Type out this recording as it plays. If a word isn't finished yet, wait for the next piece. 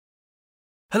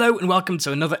Hello and welcome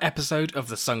to another episode of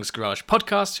the Sung's Garage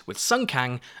podcast with Sung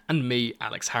Kang and me,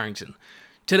 Alex Harrington.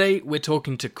 Today we're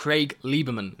talking to Craig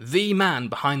Lieberman, the man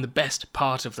behind the best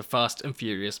part of the Fast and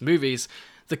Furious movies,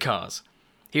 the cars.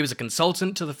 He was a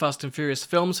consultant to the Fast and Furious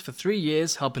films for 3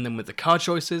 years, helping them with the car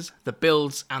choices, the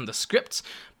builds and the scripts,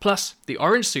 plus the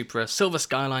orange Supra, silver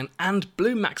Skyline and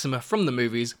blue Maxima from the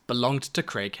movies belonged to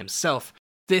Craig himself.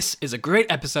 This is a great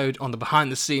episode on the behind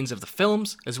the scenes of the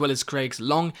films, as well as Craig's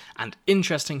long and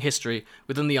interesting history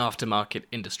within the aftermarket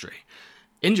industry.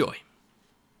 Enjoy.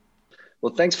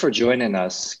 Well, thanks for joining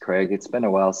us, Craig. It's been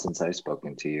a while since I've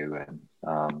spoken to you, and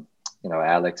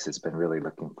Alex has been really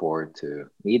looking forward to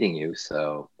meeting you.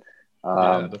 So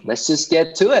let's just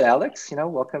get to it, Alex.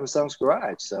 Welcome to Sung's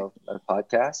Garage. So a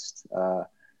podcast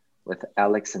with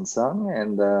Alex and Sung,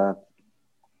 and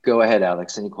go ahead,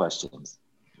 Alex. Any questions?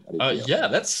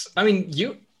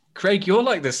 Craig, you're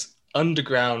like this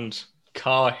underground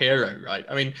car hero, right?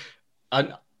 I mean,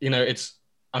 I'm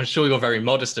sure you're very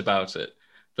modest about it,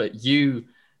 but you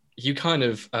kind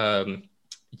of,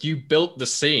 you built the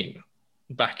scene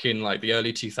back in like the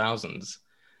early 2000s,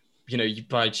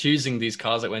 by choosing these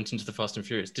cars that went into the Fast and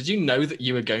Furious. Did you know that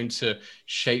you were going to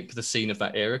shape the scene of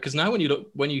that era? Because now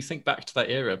when you think back to that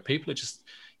era, people are just,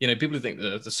 people think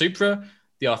the Supra,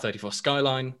 the R34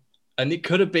 Skyline, and it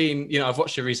could have been, I've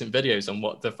watched your recent videos on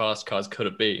what the fast cars could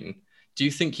have been. Do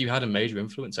you think you had a major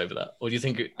influence over that? Or do you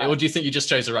think you just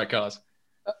chose the right cars?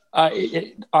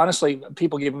 Honestly,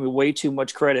 people give me way too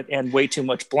much credit and way too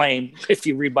much blame if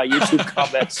you read my YouTube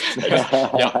comments.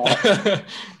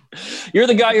 You're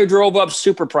the guy who drove up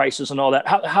super prices and all that.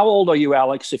 How old are you,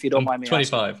 Alex, if you don't mind me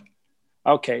 25. asking?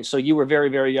 Okay, so you were very,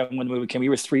 very young when the movie came.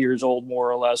 You were 3 years old,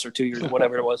 more or less, or 2 years,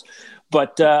 whatever it was.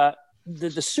 But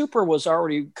the Supra was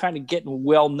already kind of getting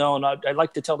well known. I'd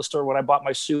like to tell the story when I bought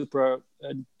my Supra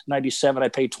in 97. I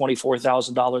paid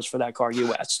 $24,000 for that car,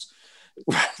 US,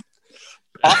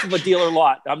 off of a dealer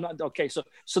lot. I'm not okay. So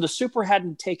the Supra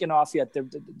hadn't taken off yet.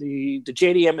 The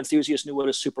JDM enthusiast knew what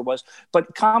a Supra was,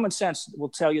 but common sense will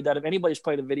tell you that if anybody's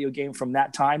played a video game from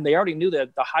that time, they already knew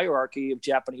that the hierarchy of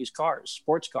Japanese cars,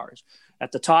 sports cars.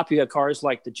 At the top, you had cars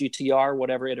like the GTR,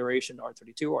 whatever iteration,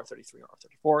 R32, R33,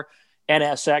 R34.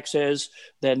 NSXs,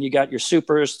 then you got your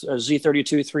Supers,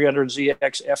 Z32, 300,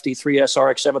 ZX, FD3,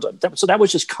 SRX7. So that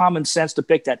was just common sense to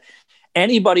pick that.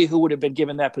 Anybody who would have been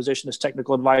given that position as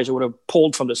technical advisor would have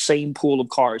pulled from the same pool of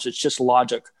cars. It's just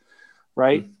logic,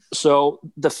 right? Mm-hmm. So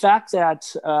the fact that,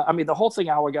 the whole thing,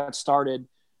 how I got started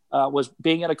was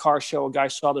being at a car show. A guy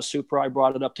saw the Supra. I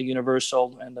brought it up to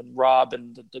Universal, and then Rob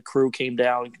and the crew came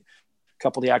down. A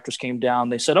couple of the actors came down.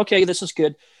 They said, okay, this is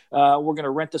good. We're going to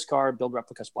rent this car, build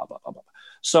replicas, blah, blah, blah, blah.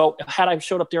 So had I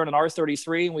showed up there in an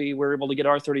R33 and we were able to get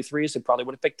R33s, they probably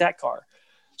would have picked that car.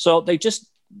 So they just,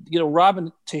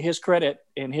 Robin, to his credit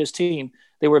and his team,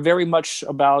 they were very much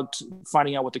about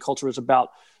finding out what the culture is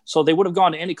about. So they would have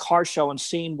gone to any car show and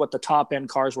seen what the top end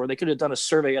cars were. They could have done a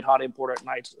survey at Hot Import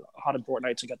Nights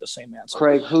and got the same answer.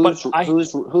 Craig,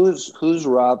 who's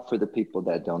Rob for the people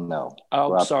that don't know?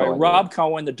 Oh, Rob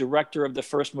Cohen, the director of the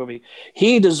first movie.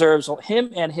 Him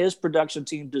and his production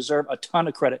team deserve a ton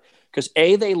of credit because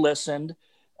A, they listened,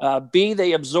 B,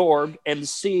 they absorbed, and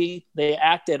C, they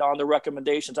acted on the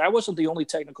recommendations. I wasn't the only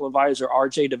technical advisor.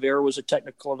 RJ DeVere was a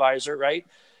technical advisor, right?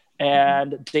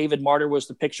 And David Martyr was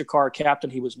the picture car captain.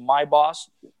 He was my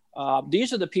boss.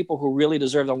 These are the people who really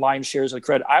deserve the lion's shares of the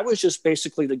credit. I was just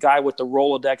basically the guy with the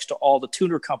Rolodex to all the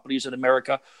tuner companies in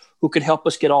America who could help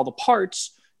us get all the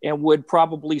parts and would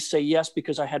probably say yes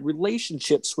because I had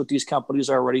relationships with these companies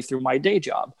already through my day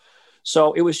job.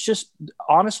 So it was just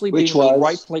honestly being in the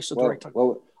right place at the right time.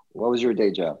 What was your day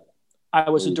job?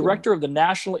 I was a director of the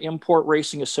National Import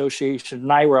Racing Association,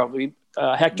 NYRA.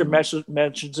 Hector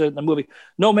mentions it in the movie.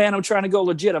 No, man, I'm trying to go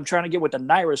legit. I'm trying to get with the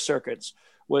NYRA circuits,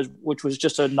 which was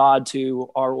just a nod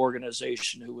to our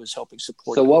organization who was helping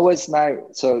support. So what was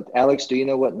NYRA? So Alex, do you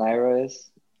know what NYRA is?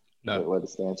 No. What it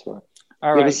stands for?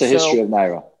 All Give right. us the history of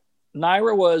NYRA.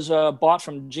 NYRA was bought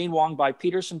from Gene Wong by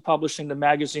Peterson Publishing, the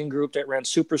magazine group that ran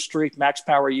Super Streak, Max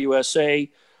Power USA,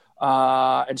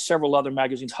 and several other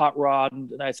magazines, Hot Rod,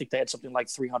 and I think they had something like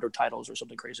 300 titles or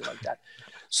something crazy like that.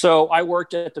 So I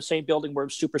worked at the same building where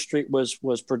Super Street was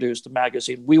produced, the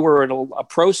magazine. We were in a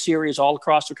pro series all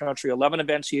across the country, 11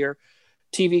 events a year,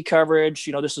 TV coverage.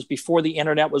 This is before the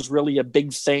internet was really a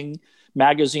big thing,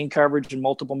 magazine coverage in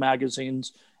multiple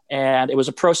magazines. And it was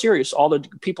a pro series. All the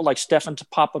people like Stefan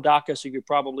Papadakis, who you've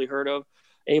probably heard of,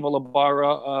 Abel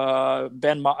Ibarra,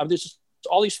 Ben Ma. This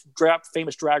all these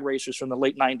famous drag racers from the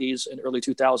late 90s and early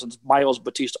 2000s, Miles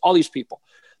Batista, all these people,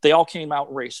 they all came out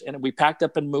and raced. And we packed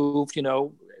up and moved,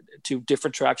 to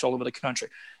different tracks all over the country.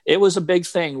 It was a big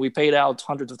thing. We paid out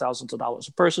hundreds of thousands of dollars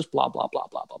of purses, blah, blah, blah,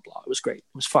 blah, blah, blah. It was great.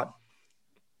 It was fun.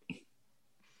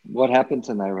 What happened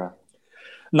to NYRA?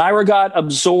 NYRA got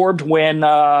absorbed when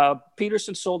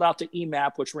Peterson sold out to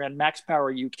EMAP, which ran Max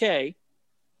Power UK.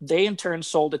 They in turn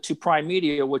sold it to Prime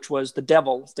Media, which was the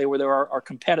devil. They were our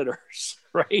competitors,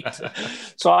 right?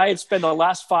 So I had spent the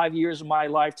last 5 years of my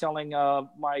life telling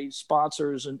my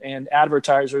sponsors and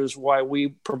advertisers why we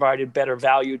provided better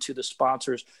value to the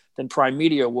sponsors than Prime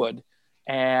Media would.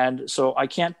 And so I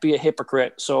can't be a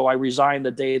hypocrite. So I resigned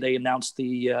the day they announced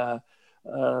the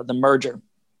merger,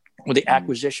 or the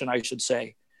acquisition, I should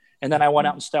say. And then I went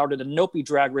out and started the Nopi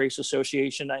Drag Race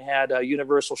Association. I had a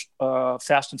Universal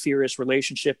Fast and Furious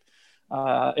relationship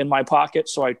in my pocket.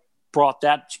 So I brought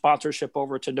that sponsorship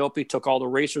over to Nopi, took all the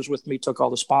racers with me, took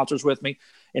all the sponsors with me,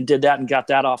 and did that and got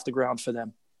that off the ground for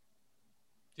them.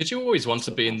 Did you always want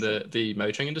to be in the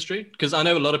motoring industry? Because I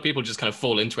know a lot of people just kind of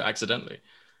fall into it accidentally.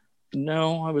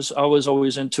 No, I was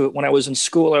always into it. When I was in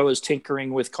school, I was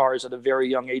tinkering with cars at a very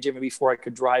young age, even before I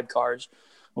could drive cars.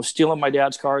 I was stealing my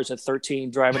dad's cars at 13,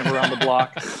 driving them around the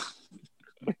block.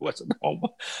 He wasn't home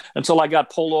until I got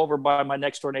pulled over by my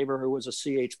next door neighbor, who was a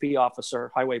CHP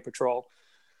officer, Highway Patrol,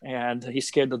 and he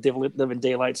scared the living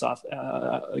daylights off,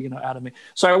 out of me.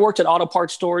 So I worked at auto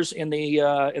parts stores in the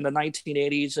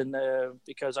 1980s, and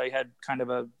because I had kind of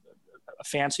a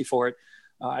fancy for it,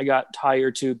 I got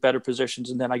hired to better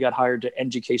positions, and then I got hired to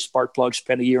NGK Spark Plug.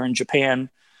 Spent a year in Japan,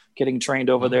 getting trained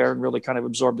over there, and really kind of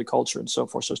absorbed the culture and so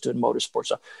forth. So I was doing motorsports.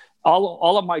 So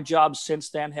all of my jobs since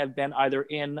then have been either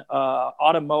in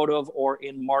automotive or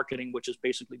in marketing, which has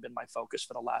basically been my focus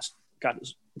for the last,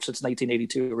 since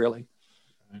 1982, really.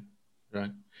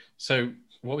 Right. So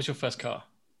what was your first car?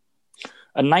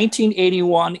 A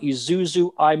 1981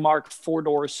 Isuzu iMark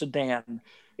 4-door sedan.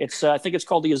 It's I think it's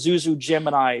called the Isuzu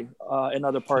Gemini in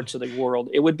other parts of the world.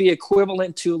 It would be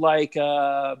equivalent to like...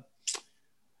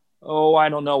 I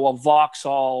don't know, a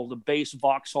Vauxhall, the base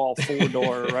Vauxhall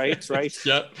 4-door, right?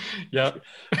 Yep.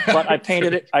 But I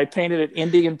painted it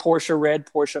Indian Porsche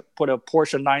red, put a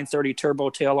Porsche 930 turbo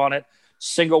tail on it,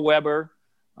 single Weber,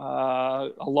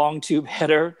 a long tube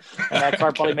header, and that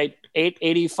car probably made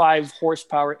 885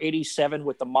 horsepower, 87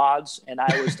 with the mods, and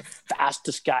I was the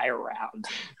fastest guy around.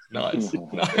 Nice.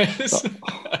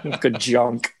 Good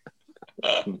junk.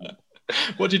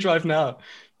 What do you drive now?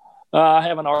 I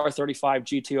have an R35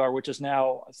 GTR, which is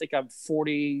now, I think I'm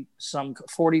 43rd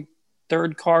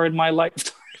car in my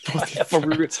life. I have a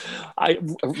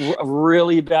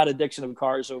really bad addiction of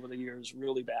cars over the years,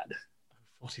 really bad.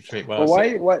 43. Well,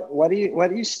 why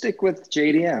do you stick with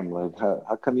JDM? Like,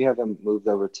 how come you haven't moved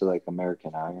over to like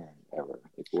American Iron ever?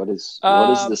 Like, what is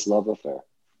this love affair?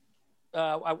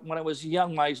 When I was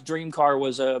young, my dream car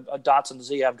was a Datsun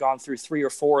Z. I've gone through 3 or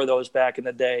 4 of those back in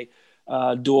the day.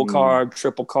 Dual carb,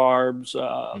 triple carbs,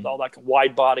 all that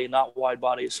wide body, not wide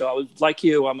body. So I was like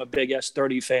you, I'm a big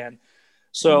S30 fan.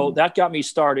 So that got me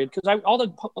started because all the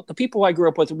people I grew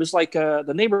up with, it was like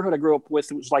the neighborhood I grew up with,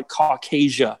 it was like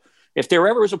Caucasia. If there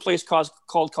ever was a place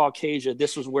called Caucasia,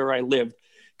 this was where I lived,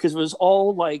 because it was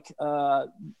all like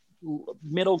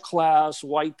middle class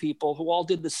white people who all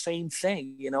did the same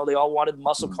thing. You know, they all wanted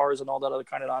muscle cars and all that other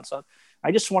kind of nonsense.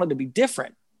 I just wanted to be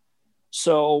different.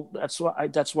 So that's why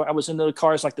I was into the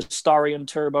cars like the Starion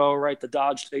Turbo, right? The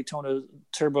Dodge Daytona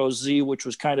Turbo Z, which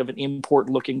was kind of an import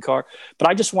looking car, but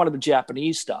I just wanted the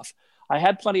Japanese stuff. I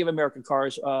had plenty of American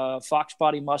cars, Fox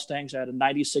body Mustangs. I had a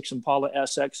 96 Impala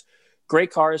SX,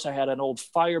 great cars. I had an old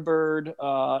Firebird,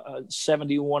 a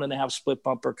 71.5 split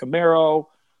bumper Camaro,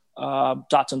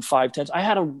 Datsun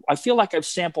 510s. I feel like I've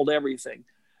sampled everything.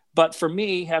 But for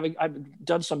me, I've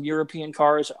done some European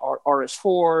cars,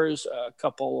 RS4s, a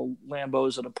couple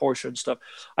Lambos and a Porsche and stuff.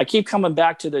 I keep coming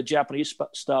back to the Japanese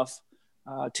stuff,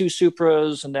 2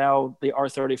 Supras, and now the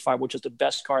R35, which is the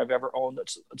best car I've ever owned.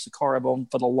 It's the car I've owned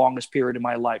for the longest period in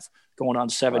my life, going on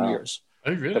 7 years.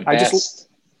 Oh, really?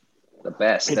 The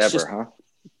best ever, huh?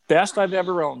 Best I've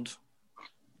ever owned.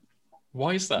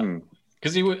 Why is that?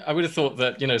 Because I would have thought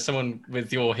that, someone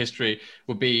with your history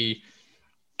would be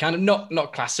kind of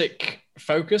not classic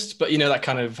focused, but that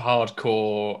kind of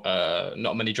hardcore,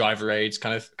 not many driver aids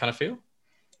kind of feel.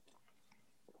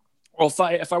 Well,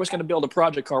 if I was going to build a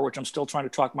project car, which I'm still trying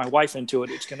to talk my wife into it,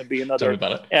 it's going to be another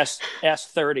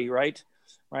S30, right?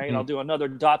 I'll do another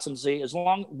Datsun Z,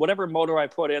 whatever motor I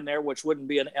put in there, which wouldn't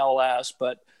be an LS,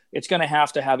 but it's going to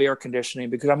have air conditioning,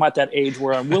 because I'm at that age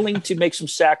where I'm willing to make some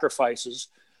sacrifices,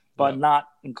 but not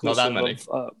inclusive not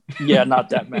that many. Not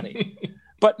that many.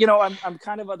 But, I'm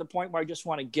kind of at the point where I just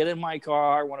want to get in my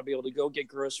car. I want to be able to go get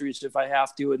groceries if I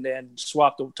have to, and then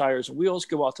swap the tires and wheels,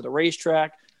 go out to the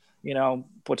racetrack.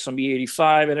 put some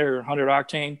E85 in it or 100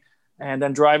 octane, and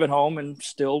then drive it home and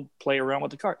still play around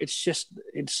with the car.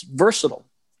 It's versatile.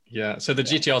 Yeah. So the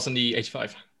GTR's on the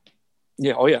 85.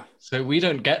 Yeah. Oh yeah. So we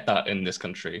don't get that in this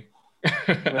country.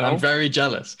 And I'm very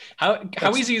jealous.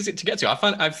 How easy is it to get to?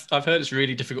 I've heard it's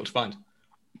really difficult to find.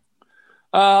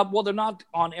 Well, they're not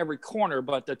on every corner,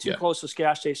 but the two closest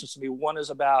gas stations to me, one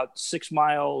is about 6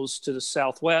 miles to the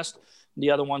southwest. The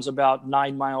other one's about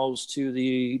 9 miles to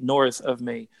the north of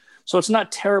me. So it's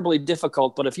not terribly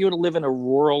difficult, but if you were to live in a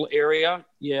rural area,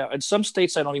 and some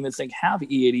states I don't even think have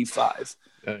E85.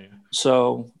 Oh, yeah.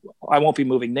 So I won't be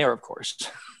moving there, of course.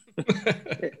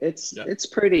 It's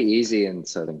pretty easy in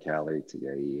Southern Cali to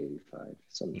get E85.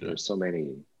 There's so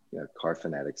many car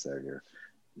fanatics out here.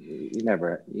 You'll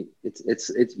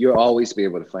always be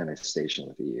able to find a station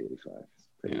with E85.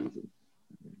 Pretty easy.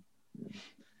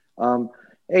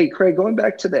 Hey, Craig, going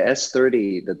back to the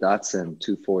S30, the Datsun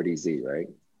 240Z, right?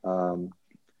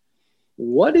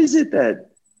 What is it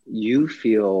that you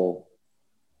feel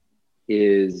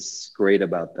is great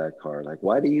about that car? Like,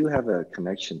 why do you have a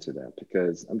connection to that?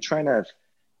 Because I'm trying to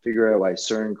figure out why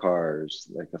certain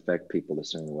cars affect people a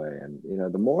certain way. And,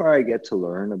 the more I get to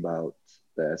learn about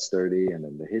the S30 and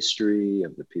then the history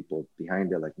of the people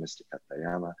behind it, like Mr.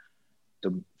 Katayama,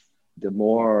 the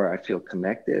more I feel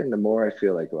connected and the more I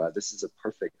feel like, wow, this is a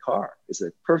perfect car. It's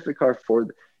a perfect car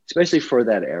especially for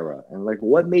that era. And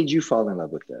what made you fall in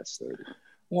love with the S30?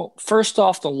 Well, first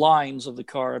off, the lines of the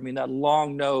car. I mean, that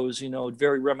long nose,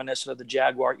 very reminiscent of the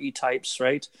Jaguar E-types,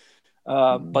 right?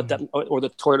 But or the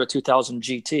Toyota 2000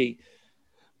 GT.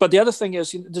 But the other thing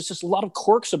is, there's just a lot of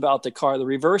quirks about the car. The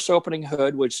reverse opening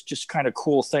hood, which is just kind of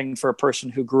cool thing for a person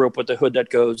who grew up with the hood that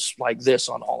goes like this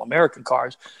on all American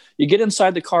cars. You get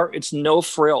inside the car, it's no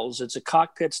frills. It's a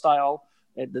cockpit style.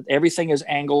 Everything is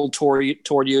angled toward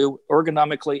you.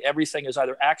 Ergonomically, everything is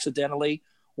either accidentally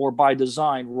or by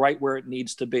design right where it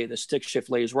needs to be. The stick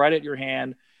shift lays right at your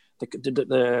hand.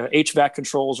 The HVAC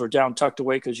controls are down tucked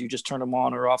away because you just turn them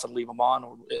on or off and leave them on,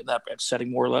 or that setting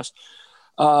more or less.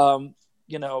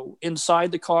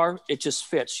 Inside the car, it just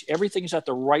fits. Everything's at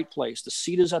the right place. The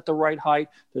seat is at the right height.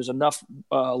 There's enough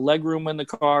leg room in the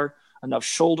car, enough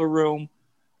shoulder room.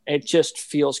 It just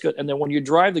feels good. And then when you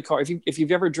drive the car, if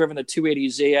you've ever driven the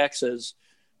 280ZXs,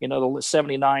 the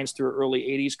 79s through early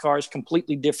 80s cars,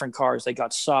 completely different cars. They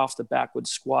got soft, the back would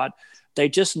squat. They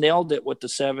just nailed it with the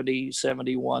 70,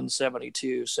 71,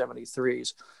 72,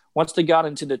 73s. Once they got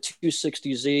into the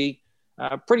 260Z,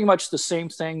 pretty much the same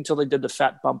thing until they did the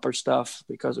fat bumper stuff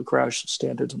because of crash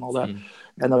standards and all that.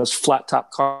 And those flat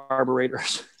top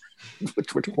carburetors,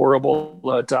 which were horrible.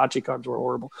 Hitachi cars were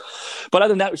horrible. But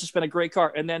other than that, it's just been a great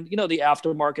car. And then, the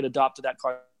aftermarket adopted that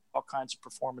car, all kinds of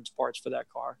performance parts for that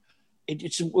car.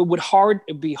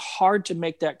 It'd be hard to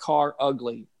make that car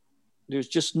ugly. There's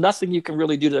just nothing you can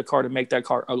really do to the car to make that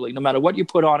car ugly. No matter what you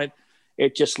put on it,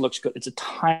 it just looks good. It's a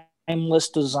timeless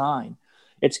design.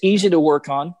 It's easy to work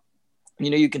on.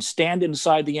 You can stand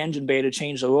inside the engine bay to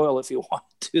change the oil if you want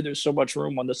to. There's so much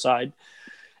room on the side.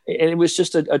 And it was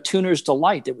just a tuner's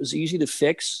delight. It was easy to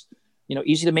fix,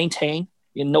 easy to maintain,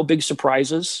 no big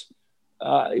surprises.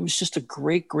 It was just a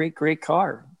great, great, great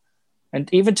car. And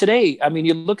even today, I mean,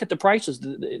 you look at the prices.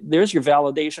 There's your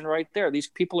validation right there. These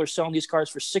people are selling these cars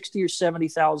for $60,000 or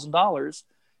 $70,000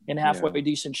 in halfway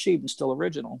decent shape and still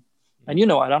original. And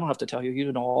I don't have to tell you.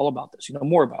 You know all about this. You know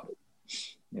more about it.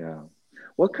 Yeah.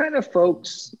 What kind of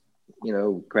folks,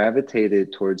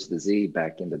 gravitated towards the Z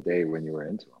back in the day when you were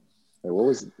into them? What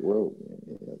was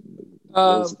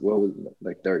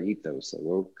like their ethos?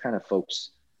 What kind of folks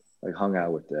hung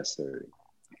out with the S30?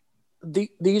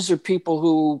 These are people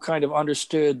who kind of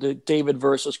understood the David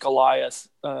versus Goliath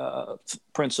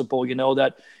principle,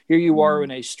 that here you are in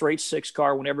a straight six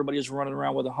car when everybody's running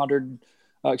around with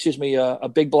a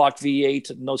big block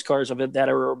V8, and those cars of that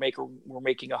era were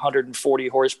making 140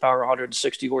 horsepower,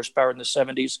 160 horsepower in the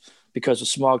 70s because of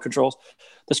smog controls.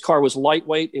 This car was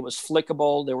lightweight. It was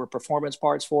flickable. There were performance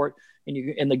parts for it.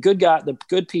 And the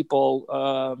good people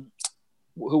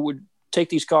who would take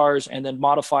these cars and then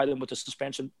modify them with the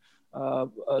suspension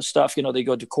stuff. They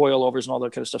go to coilovers and all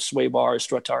that kind of stuff, sway bars,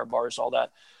 strut tire bars, all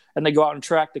that. And they go out and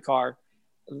track the car.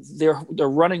 They're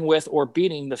running with or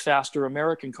beating the faster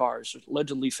American cars,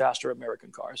 allegedly faster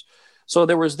American cars. So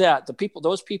there was that.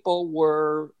 Those people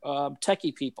were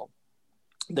techie people.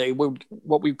 They were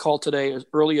what we call today as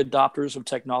early adopters of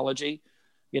technology.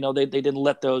 They didn't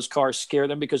let those cars scare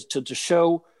them, because to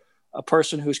show a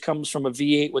person who comes from a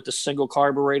V8 with a single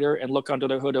carburetor and look under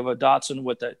the hood of a Datsun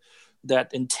with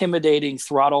that intimidating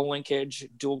throttle linkage,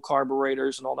 dual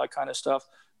carburetors and all that kind of stuff,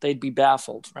 they'd be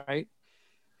baffled, right?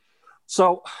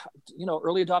 So,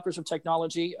 early adopters of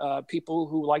technology, people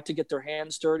who like to get their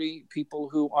hands dirty, people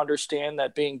who understand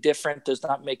that being different does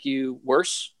not make you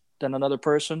worse than another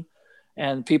person,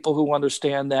 and people who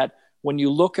understand that when you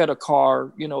look at a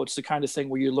car, it's the kind of thing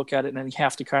where you look at it and you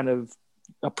have to kind of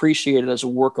appreciate it as a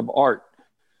work of art.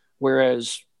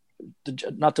 Whereas,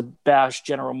 not to bash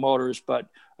General Motors, but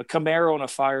a Camaro and a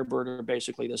Firebird are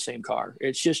basically the same car.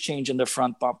 It's just changing the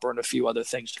front bumper and a few other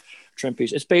things, trim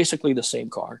pieces. It's basically the same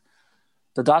car.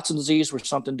 The Datsun Zs were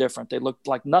something different. They looked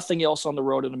like nothing else on the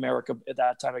road in America at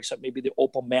that time, except maybe the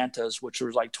Opel Mantas, which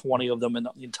was like 20 of them in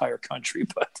the entire country.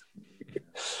 But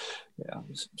yeah,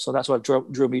 so that's what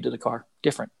drew me to the car.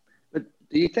 Different. But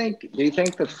do you think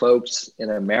the folks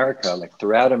in America, like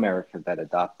throughout America, that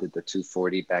adopted the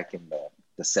 240 back in the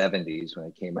 70s when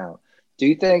it came out, do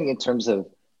you think in terms of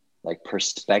like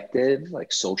perspective,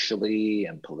 like socially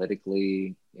and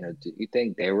politically, do you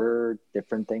think they were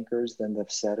different thinkers than the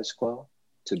status quo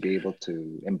to be able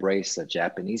to embrace a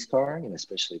Japanese car,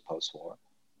 especially post-war?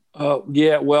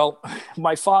 Yeah, well,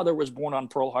 my father was born on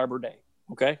Pearl Harbor Day,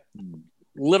 okay?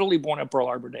 Literally born on Pearl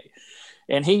Harbor Day.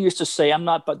 And he used to say, I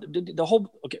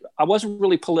wasn't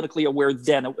really politically aware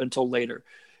then until later.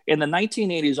 In the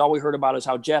 1980s, all we heard about is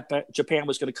how Japan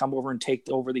was going to come over and take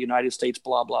over the United States,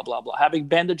 blah, blah, blah, blah. Having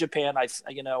been to Japan,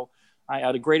 I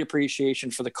had a great appreciation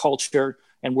for the culture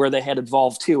and where they had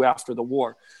evolved to after the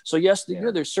war. So yes,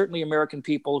 there's certainly American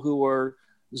people who were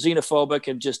xenophobic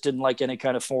and just didn't like any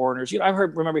kind of foreigners. I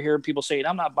remember hearing people saying,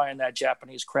 I'm not buying that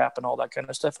Japanese crap and all that kind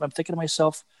of stuff. And I'm thinking to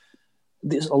myself,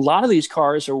 a lot of these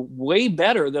cars are way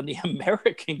better than the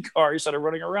American cars that are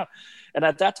running around. And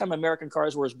at that time, American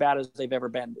cars were as bad as they've ever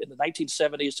been. In the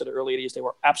 1970s to the early 80s, they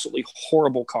were absolutely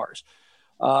horrible cars.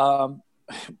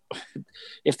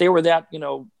 If they were that,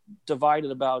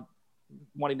 divided about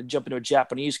wanting to jump into a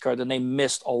Japanese car, then they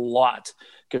missed a lot,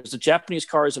 because the Japanese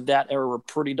cars of that era were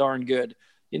pretty darn good.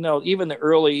 Even the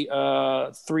early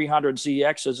 300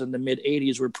 ZXs in the mid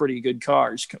 80s were pretty good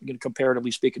cars, comparatively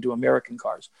speaking to American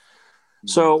cars.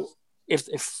 So if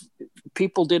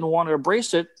people didn't want to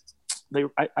embrace it,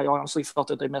 I honestly felt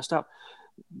that they messed up.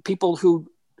 People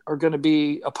who are going to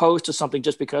be opposed to something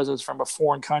just because it's from a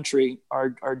foreign country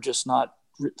are just not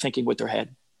thinking with their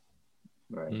head.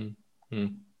 Right. Mm-hmm.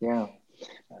 Yeah.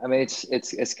 I mean,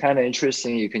 it's kind of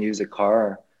interesting. You can use a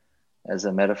car as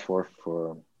a metaphor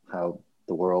for how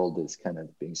the world is kind of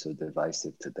being so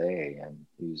divisive today, and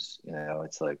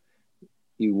it's like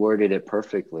you worded it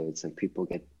perfectly. It's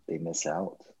like they miss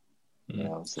out.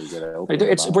 So you gotta open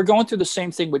we're going through the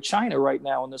same thing with China right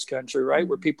now in this country, right?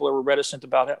 Where people are reticent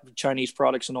about Chinese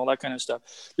products and all that kind of stuff.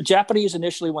 The Japanese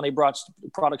initially, when they brought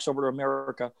products over to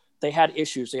America, they had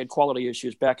issues. They had quality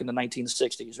issues back in the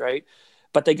 1960s, right?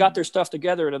 But they got their stuff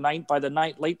together by the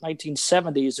late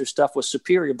 1970s. Their stuff was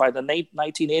superior. By the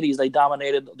 1980s, they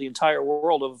dominated the entire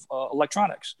world of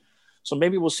electronics. So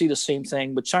maybe we'll see the same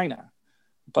thing with China.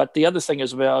 But the other thing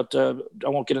is about, I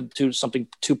won't get into something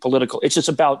too political. It's just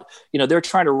about, they're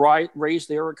trying to raise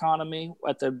their economy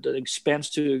at the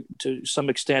expense to some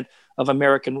extent of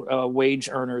American wage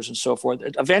earners and so forth.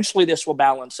 Eventually this will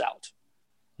balance out,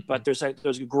 but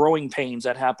there's growing pains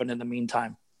that happen in the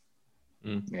meantime.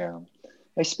 Yeah.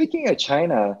 Hey, speaking of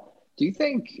China, do you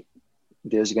think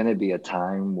there's going to be a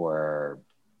time where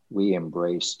we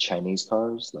embrace Chinese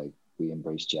cars, like we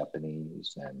embrace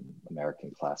Japanese and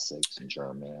American classics and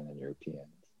German and European?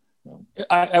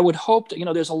 I would hope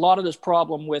that, there's a lot of this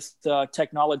problem with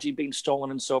technology being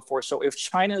stolen and so forth. So if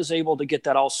China is able to get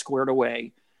that all squared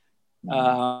away,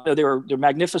 they're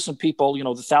magnificent people,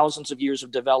 the thousands of years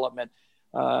of development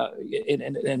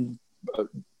in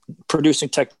producing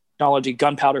technology,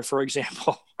 gunpowder, for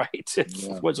example, right? If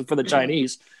it wasn't for the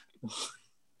Chinese.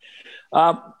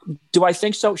 Do I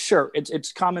think so? Sure.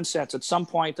 It's common sense. At some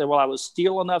point, they will either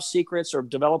steal enough secrets or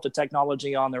develop the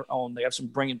technology on their own. They have some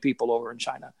brilliant people over in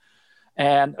China.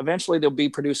 And eventually they'll be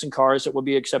producing cars that will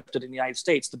be accepted in the United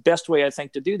States. The best way, I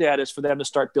think, to do that is for them to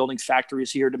start building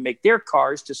factories here to make their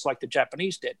cars just like the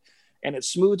Japanese did. And it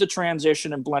smoothed the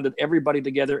transition and blended everybody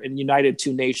together and united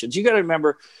two nations. You got to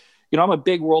remember, I'm a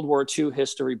big World War II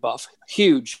history buff,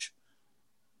 huge.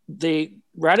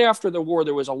 Right after the war,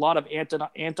 there was a lot of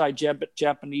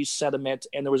anti-Japanese sentiment,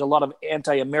 and there was a lot of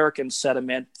anti-American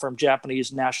sentiment from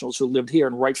Japanese nationals who lived here,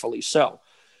 and rightfully so.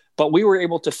 But we were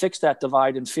able to fix that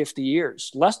divide in 50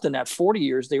 years. Less than that, 40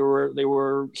 years, they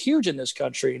were huge in this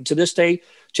country. And to this day,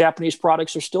 Japanese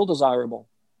products are still desirable.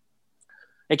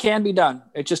 It can be done.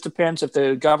 It just depends if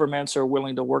the governments are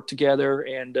willing to work together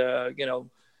and,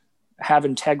 have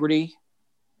integrity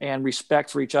and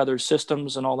respect for each other's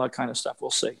systems and all that kind of stuff.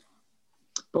 We'll see.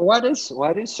 But why do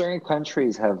certain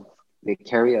countries they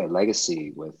carry a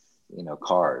legacy with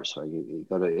cars. Right? You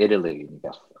go to Italy and you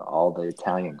got all the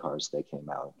Italian cars that came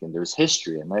out, and there's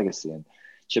history and legacy. And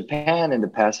Japan, in the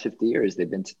past 50 years, they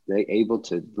able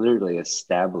to literally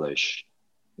establish,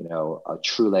 a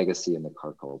true legacy in the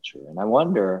car culture. And I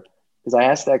wonder, because I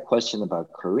asked that question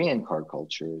about Korean car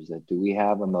culture, is that do we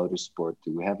have a motorsport?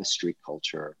 Do we have a street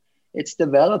culture? It's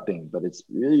developing, but it's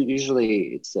really usually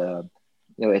it's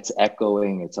it's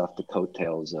echoing. It's off the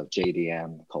coattails of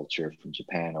JDM culture from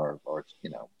Japan or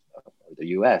the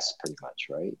US, pretty much,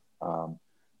 right?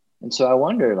 And so I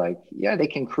wonder, they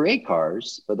can create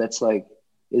cars, but that's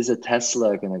is a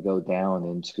Tesla going to go down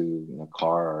into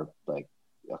car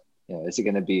is it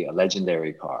going to be a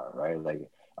legendary car, right?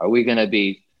 Are we going to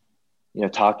be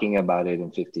talking about it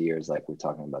in 50 years like we're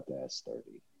talking about the S30?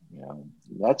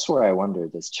 That's where I wonder,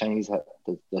 does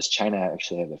China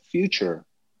actually have a future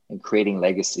in creating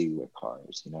legacy with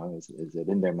cars? Is it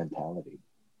in their mentality?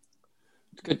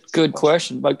 Good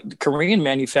question. But Korean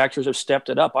manufacturers have stepped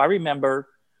it up. I remember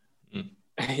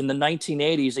in the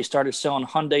 1980s, they started selling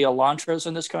Hyundai Elantras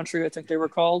in this country, I think they were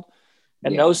called.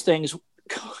 And those things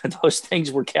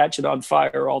were catching on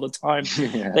fire all the time.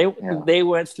 They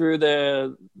went through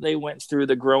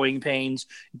the growing pains.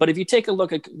 But if you take a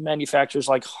look at manufacturers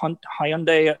like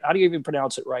Hyundai, how do you even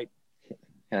pronounce it right?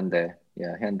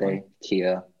 Hyundai,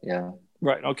 Kia,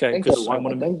 Right. Okay. I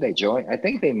think they joined. I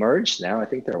think they merged now. I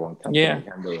think they're one company.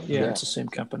 Yeah, it's the same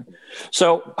company.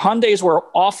 So Hyundais were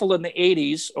awful in the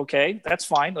 80s. Okay, that's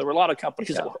fine. There were a lot of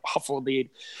companies that were awful in the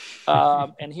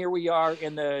 80s. And here we are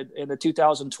in the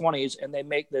 2020s, and they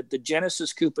make the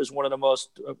Genesis Coupe is one of the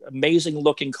most amazing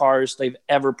looking cars they've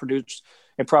ever produced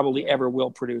and probably ever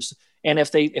will produce. And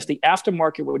if the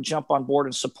aftermarket would jump on board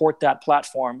and support that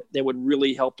platform, they would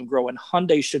really help them grow. And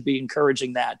Hyundai should be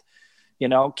encouraging that.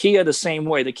 Kia the same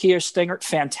way. The Kia Stinger,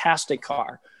 fantastic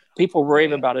car. People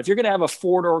rave about it. If you're going to have a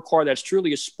four-door car that's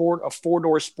truly a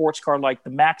four-door sports car like the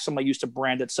Maxima used to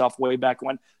brand itself way back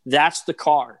when, that's the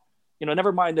car.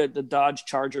 Never mind the Dodge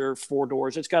Charger 4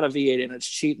 doors. It's got a V8 in it.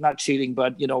 It's not cheating,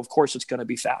 but, of course it's going to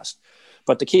be fast.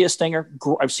 But the Kia Stinger,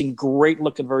 I've seen great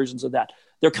looking versions of that.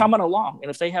 They're coming along. And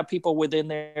if they have people within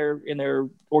their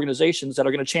organizations that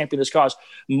are going to champion this cause,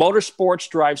 motorsports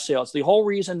drive sales. The whole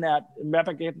reason that,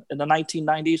 remember in the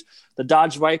 1990s, the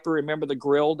Dodge Viper, remember the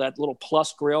grill, that little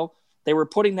plus grill? They were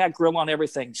putting that grill on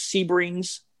everything.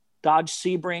 Sebrings, Dodge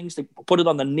Sebrings, they put it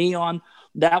on the Neon.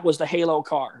 That was the halo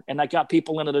car. And that got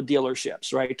people into the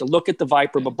dealerships, right? To look at the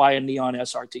Viper, but buy a Neon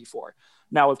SRT for it.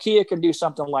 Now, if Kia can do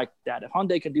something like that, if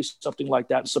Hyundai can do something like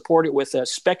that, and support it with a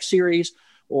spec series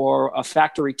or a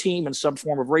factory team in some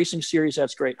form of racing series,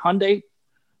 that's great. Hyundai's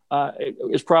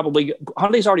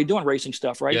already doing racing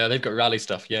stuff, right? Yeah, they've got rally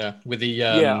stuff. Yeah, with the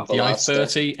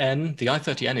i30N. The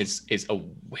i30N is a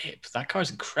whip. That car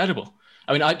is incredible.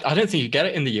 I mean, I don't think you get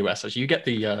it in the US. Actually, you get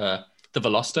the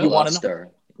Veloster. You want to know?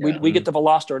 We get the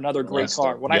Veloster, another great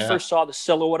car. When I first saw the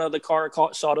silhouette of the car,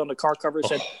 saw it on the car cover,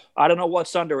 said, I don't know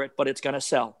what's under it, but it's going to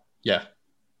sell. Yeah.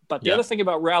 But the other thing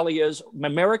about rally is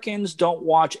Americans don't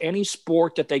watch any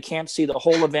sport that they can't see the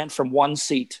whole event from one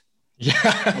seat. Yeah.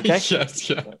 Okay. Yes,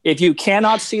 yeah. If you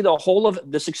cannot see the whole of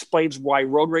it, this explains why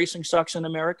road racing sucks in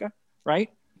America,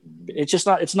 right? It's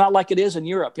not like it is in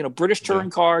Europe. British touring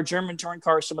car, German touring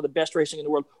car, some of the best racing in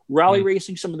the world. Rally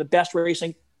racing, some of the best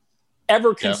racing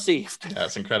ever conceived. Yeah,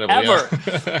 that's incredible. Ever.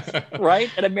 Yeah.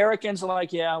 Right? And Americans are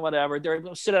like, yeah, whatever. They're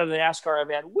going to sit at a NASCAR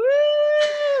event.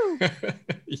 Woo!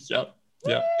 Yep.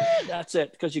 Yeah. That's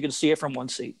it, because you can see it from one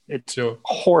seat. It's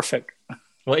horrific.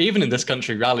 Well, even in this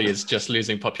country, rally is just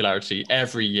losing popularity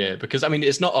every year because, I mean,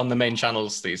 it's not on the main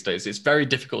channels these days. It's very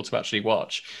difficult to actually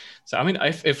watch. So, I mean,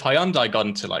 if Hyundai got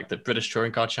into the British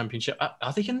Touring Car Championship,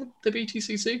 are they in the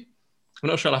BTCC? I'm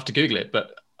not sure. I'll have to Google it,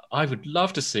 but I would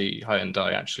love to see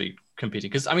Hyundai actually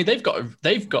competing because, I mean, they've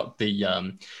got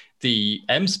the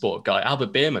M Sport guy,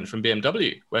 Albert Biermann from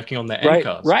BMW, working on their M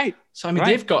cars. Right. So, I mean,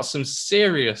 they've got some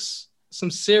serious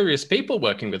people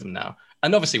working with them now.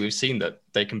 And obviously, we've seen that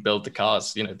they can build the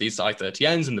cars, these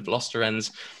i30Ns and the Veloster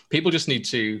Ns. People just need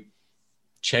to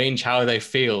change how they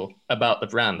feel about the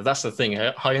brand. That's the thing.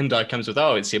 Hyundai comes with,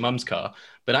 it's your mum's car.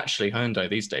 But actually, Hyundai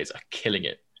these days are killing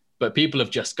it. But people have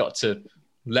just got to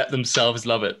let themselves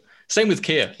love it. Same with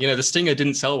Kia. The Stinger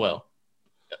didn't sell well,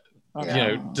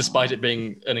 despite it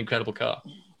being an incredible car.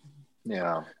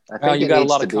 Yeah. I think you got a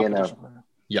lot of competition.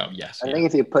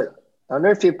 I wonder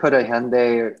if you put a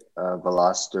Hyundai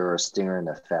Veloster or Stinger in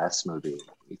a Fast movie,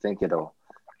 you think it'll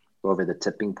go over the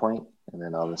tipping point, and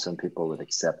then all of a sudden people would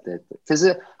accept it? Because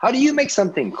how do you make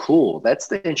something cool? That's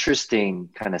the interesting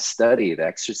kind of study, the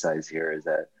exercise here is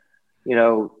that,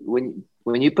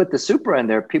 when you put the Supra in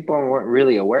there, people weren't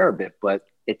really aware of it, but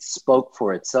it spoke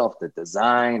for itself. The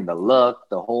design, the look,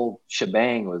 the whole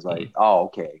shebang was like, oh,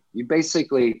 okay. You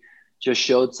basically just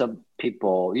showed some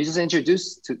people, you just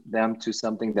introduced them to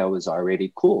something that was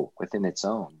already cool within its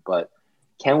own. But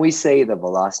can we say the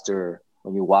Veloster,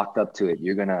 when you walked up to it,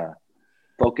 you're going to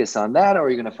focus on that, or are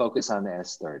you going to focus on the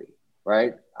S30,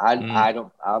 right?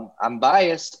 I'm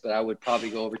biased, but I would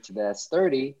probably go over to the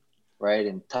S30, right,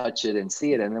 and touch it and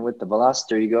see it. And then with the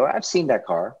Veloster, you go, I've seen that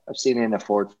car. I've seen it in a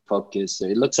Ford Focus.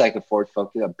 It looks like a Ford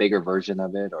Focus, a bigger version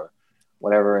of it or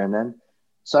whatever. And then,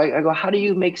 so I go, how do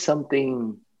you make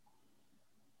something,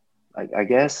 I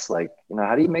guess, like, you know,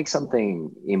 how do you make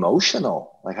something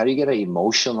emotional? Like, how do you get an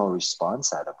emotional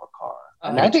response out of a car?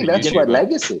 And I think that's what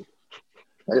legacy.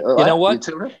 You know what?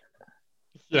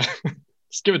 Yeah.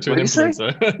 Just give it to an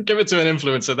influencer. Give it to an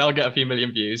influencer. They'll get a few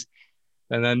million views.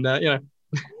 And then, you know,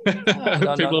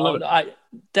 people love it.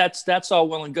 That's all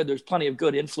well and good. There's plenty of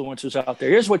good influencers out there.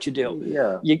 Here's what you do.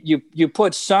 Yeah. You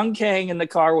put Sung Kang in the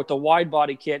car with the wide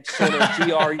body kit, sort of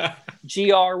GR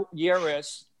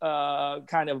Yaris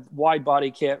kind of wide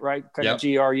body kit, right? Kind of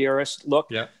GR Yaris look.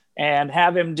 Yeah. And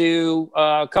have him do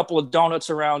a couple of donuts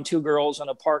around two girls in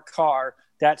a parked car.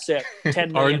 That's it.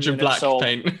 10 million orange and black sold.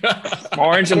 paint.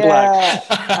 Orange and black.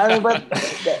 I mean, but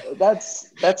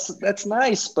that's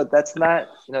nice, but that's not,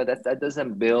 you know, that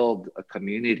doesn't build a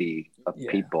community of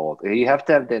people. You have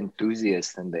to have the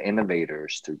enthusiasts and the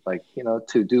innovators to, like, you know,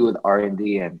 to do an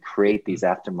R&D and create these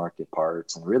aftermarket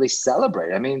parts and really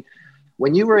celebrate. I mean,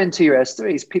 when you were into your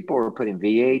S3s, people were putting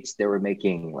V8s. They were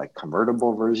making like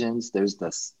convertible versions. There's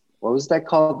this, what was that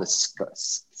called? The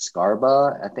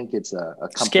Scarba. I think it's a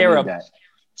company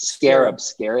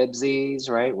Scarabs,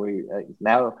 right? Where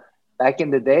now, back in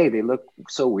the day, they look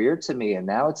so weird to me, and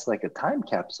now it's like a time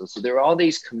capsule. So there are all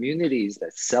these communities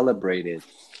that celebrated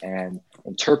and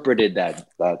interpreted that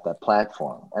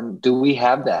platform. And do we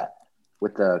have that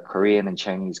with the Korean and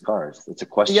Chinese cars? It's a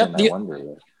question I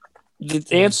wonder. The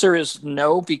answer is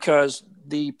no, because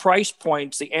the price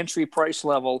points, the entry price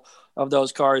level of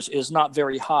those cars is not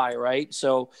very high, right?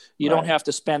 So you don't have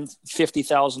to spend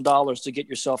 $50,000 to get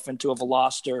yourself into a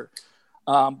Veloster.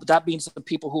 But that means that the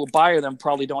people who will buy them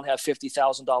probably don't have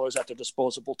 $50,000 at their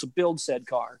disposal to build said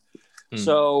car.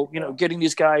 So, you know, getting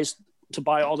these guys to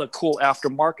buy all the cool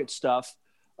aftermarket stuff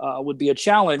would be a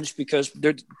challenge, because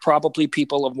they're probably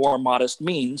people of more modest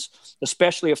means,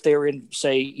 especially if they're in,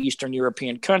 say, Eastern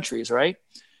European countries, right?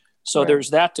 So there's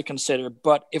that to consider.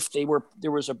 But if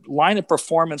there was a line of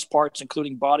performance parts,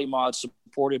 including body mods,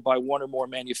 supported by one or more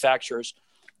manufacturers,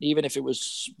 even if it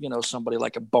was, you know, somebody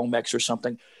like a Bomex or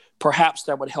something, perhaps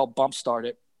that would help bump start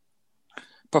it.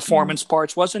 Performance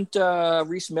parts. Wasn't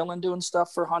Reese Millen doing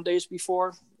stuff for Hyundais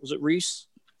before? Was it Reese?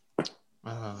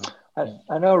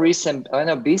 I know Reese, and I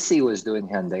know BC was doing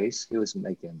Hyundais. He was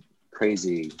making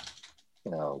crazy,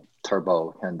 you know,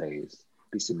 turbo Hyundais,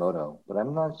 BC Moto. But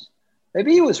I'm not.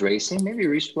 Maybe he was racing. Maybe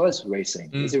Reese was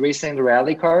racing. Is he racing the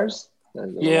rally cars? The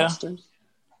Velosters?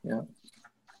 Yeah.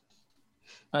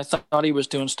 I thought he was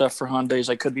doing stuff for Hyundais.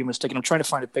 I could be mistaken. I'm trying to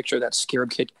find a picture of that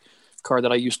Scarab Kit car that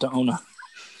I used to own,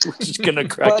 which is going to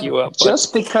crack you up.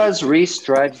 Just because Reese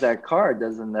drives that car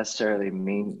doesn't necessarily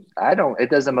mean it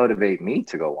doesn't motivate me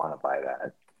to go want to buy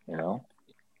that, you know?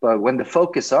 But when the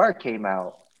Focus R came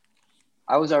out,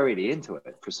 I was already into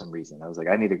it for some reason. I was like,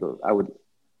 I need to go.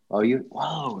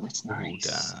 Wow, that's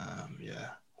nice. Damn,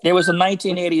 yeah. It was the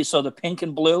 1980s, so the pink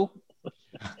and blue.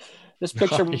 This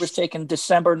picture was taken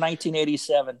December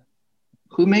 1987.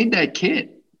 Who made that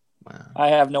kit? Wow. I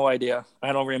have no idea.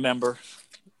 I don't remember.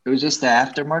 It was just the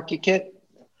aftermarket kit?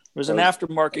 It was an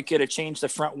aftermarket kit. It changed the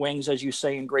front wings, as you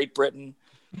say, in Great Britain,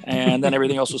 and then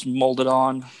everything else was molded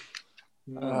on.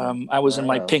 I was in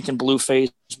my pink and blue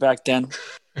phase back then.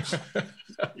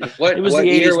 What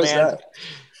year was that?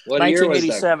 What year was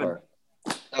that car?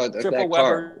 Triple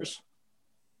Webers.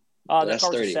 The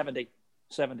car was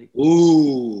 70.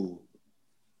 Ooh,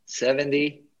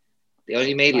 70. They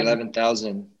only made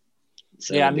 11,000.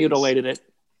 Yeah, I mutilated it.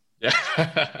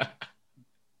 Yeah.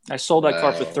 I sold that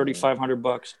car for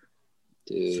 $3,500.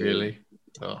 Dude. Really?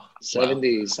 Oh,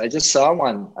 70s. Wow. I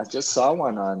just saw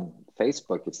one on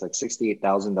Facebook. It's like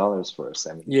 $68,000 for a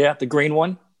 70. Yeah, the green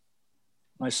one.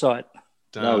 I saw it.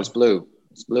 No, it was blue.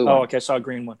 It's blue. Oh, okay. I saw a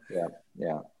green one.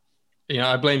 Yeah. You know,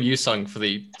 I blame you, Sung, for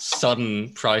the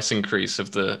sudden price increase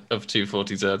of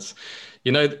 240Zs.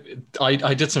 You know,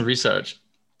 I did some research.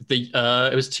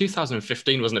 It was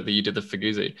 2015, wasn't it, that you did the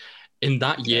Faguzi? In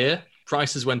that year,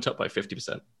 prices went up by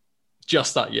 50%.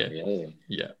 Just that year. Really?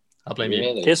 Yeah. I blame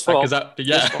you. His fault.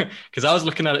 Because I was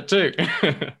looking at it too.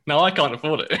 Now I can't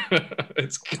afford it.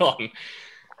 It's gone.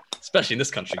 Especially in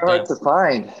this country. Hard to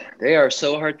find. They are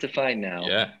so hard to find now.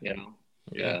 Yeah. You know?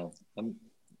 Yeah. I'm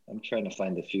trying to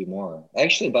find a few more. I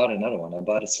actually bought another one. I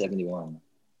bought a 71.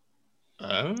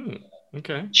 Oh,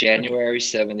 okay. January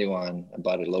 71. I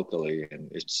bought it locally and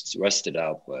it's rusted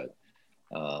out, but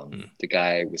the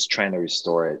guy was trying to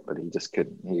restore it, but he just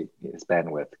couldn't. His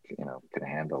bandwidth, couldn't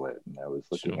handle it. And I was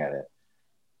looking at it.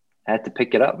 I had to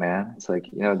pick it up, man. It's like,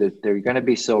 they're going to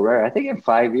be so rare. I think in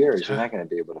 5 years, you're not going to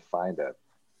be able to find a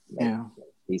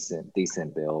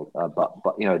decent build, but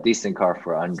a decent car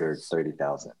for under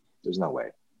 30,000. There's no way.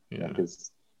 Yeah,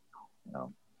 because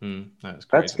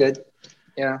that's good.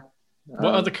 Yeah.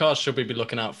 What other cars should we be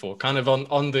looking out for? Kind of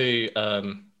on the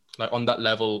like on that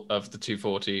level of the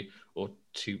 240 or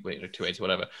 280,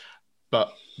 whatever,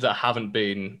 but that haven't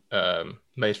been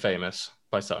made famous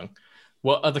by Sung.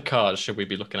 What other cars should we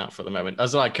be looking out for at the moment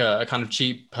as like a kind of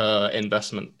cheap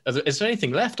investment? Is there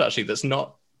anything left actually that's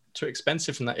not too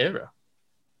expensive from that era?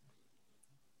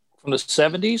 From the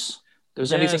 70s?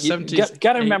 There's anything 70s, you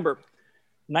got to remember,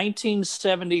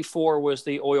 1974 was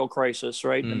the oil crisis,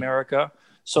 right, in America.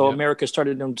 So America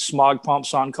started doing smog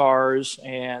pumps on cars,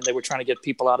 and they were trying to get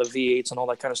people out of V8s and all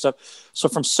that kind of stuff. So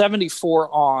from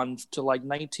 74 on to like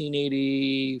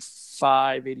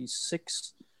 1985,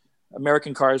 86,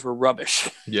 American cars were rubbish.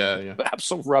 Yeah.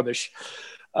 Absolute rubbish.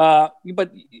 But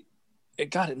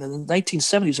God, in the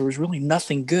 1970s, there was really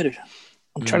nothing good.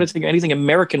 I'm trying to think of anything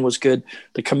American was good.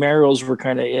 The Camaros were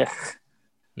kind of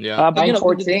Yeah. But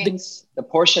 914s, the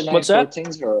Porsche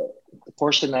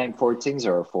 914s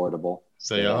are affordable.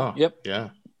 They are. Yep.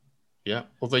 Yeah.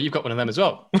 Although you've got one of them as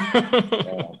well. I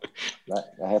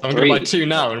have I'm going to buy two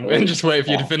now and just wait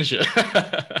for you to finish it.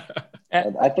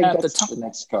 I think that's the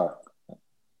next car.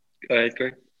 Go ahead,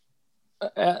 Greg.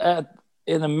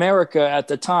 In America at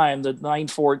the time, the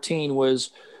 914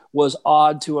 was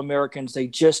odd to Americans. They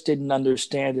just didn't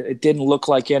understand it. It didn't look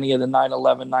like any of the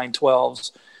 911,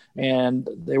 912s. And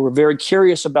they were very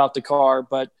curious about the car,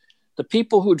 but the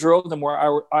people who drove them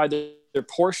were either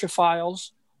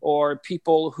Porsche-philes or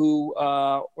people who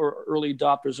were early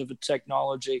adopters of the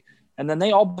technology. And then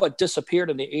they all but disappeared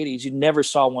in the 80s. You never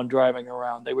saw one driving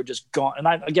around. They were just gone. And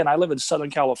I live in Southern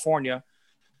California.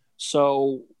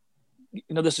 So,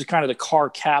 this is kind of the car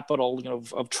capital,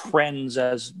 of trends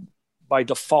as by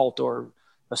default or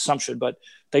assumption, but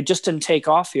they just didn't take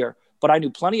off here. But I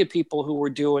knew plenty of people who were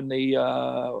doing the,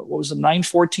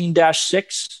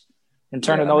 914-6 and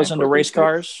turning those into race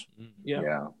cars.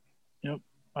 Yeah. Yep.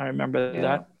 I remember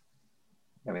that.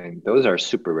 I mean, those are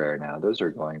super rare now. Those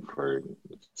are going for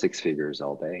 6 figures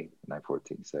all day,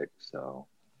 914-6. So,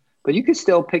 but you could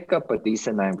still pick up a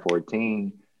decent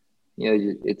 914.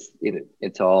 It's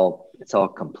all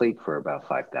complete for about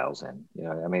 5,000.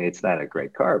 I mean, it's not a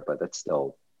great car, but that's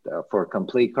still for a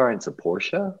complete car. It's a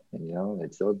Porsche, and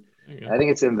it's still. I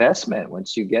think it's investment.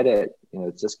 Once you get it,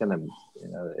 it's just gonna,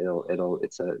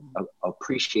 it's a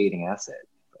appreciating asset.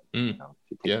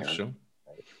 Yeah, sure.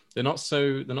 Right? They're not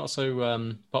so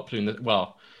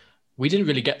popular we didn't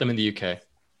really get them in the UK.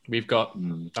 We've got,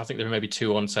 I think there are maybe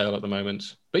 2 on sale at the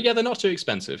moment. But yeah, they're not too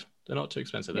expensive. They're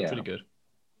pretty good.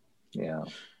 Yeah.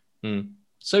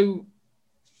 So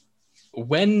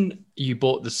when you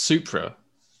bought the Supra,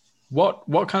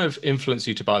 what kind of influenced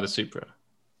you to buy the Supra?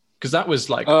 Because that was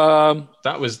like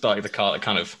the car that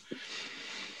kind of,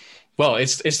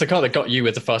 it's the car that got you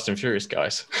with the Fast and Furious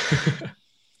guys.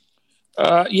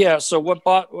 So what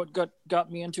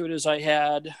got me into it is I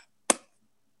had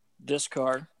this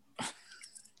car.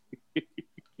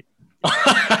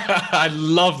 I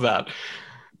love that.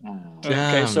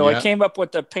 Okay, so I came up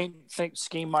with the paint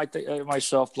scheme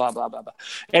myself, blah, blah, blah, blah.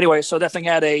 Anyway, so that thing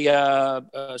had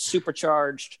a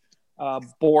supercharged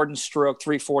board and stroke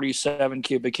 347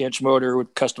 cubic inch motor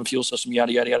with custom fuel system,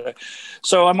 yada, yada, yada.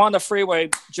 So I'm on the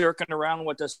freeway jerking around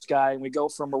with this guy, and we go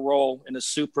from a roll in a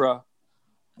Supra,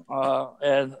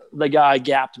 and the guy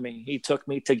gapped me. He took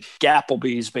me to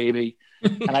Gapplebee's, baby.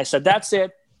 And I said, that's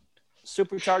it.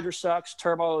 Supercharger sucks.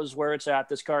 Turbo is where it's at.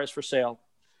 This car is for sale.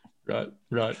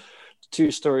 Right.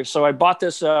 2 stories. So I bought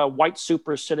this white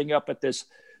Supra sitting up at this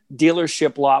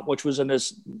dealership lot, which was in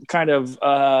this kind of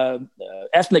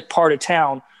ethnic part of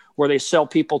town where they sell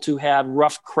people to have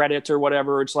rough credit or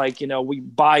whatever. It's like, we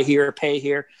buy here, pay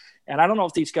here. And I don't know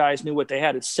if these guys knew what they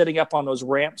had. It's sitting up on those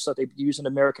ramps that they use in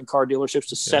American car dealerships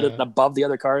to set it above the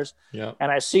other cars. Yeah.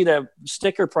 And I see the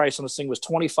sticker price on this thing was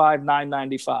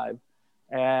 $25,995.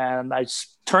 And I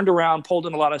turned around, pulled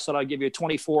in a lot. I said, I'll give you a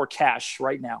 24 cash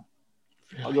right now.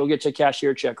 I'll go get you a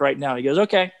cashier check right now. He goes,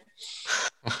 okay.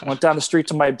 Went down the street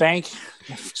to my bank,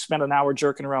 spent an hour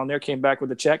jerking around there, came back with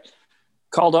a check,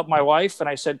 called up my wife, and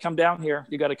I said, come down here.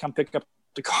 You got to come pick up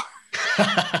the car.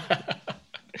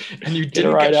 And you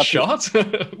didn't get shot?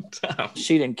 Damn.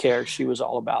 She didn't care. She was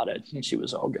all about it. She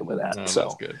was all good with that. No, so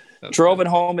that's good. Drove it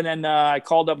home, and then I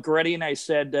called up Gretty, and I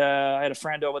said, I had a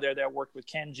friend over there that worked with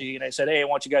Kenji, and I said, hey, I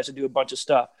want you guys to do a bunch of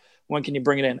stuff. When can you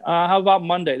bring it in? How about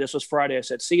Monday? This was Friday. I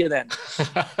said, see you then.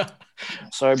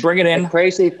 So I bring it in. The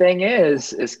crazy thing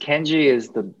is Kenji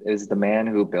is the man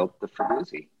who built the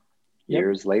Faguzi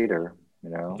years later, you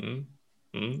know.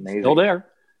 Amazing. Still there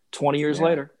 20 years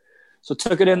later. So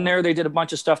took it in there. They did a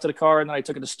bunch of stuff to the car, and then I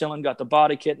took it to Stillen, got the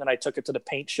body kit, and then I took it to the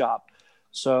paint shop.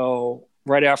 So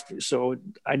right after, so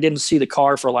I didn't see the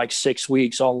car for like 6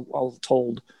 weeks, all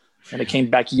told, and it came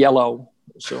back yellow.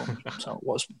 So it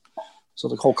was. So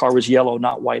the whole car was yellow,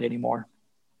 not white anymore.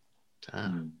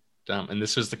 Damn. And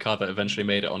this was the car that eventually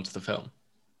made it onto the film.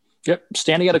 Yep.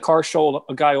 Standing at a car show,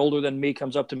 a guy older than me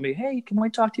comes up to me. Hey, can I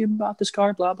talk to you about this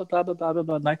car? Blah, blah, blah, blah, blah,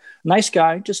 blah, blah. Nice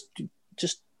guy. Just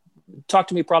talked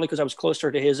to me probably because I was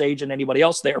closer to his age than anybody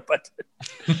else there. But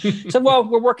said, well,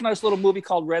 we're working on this little movie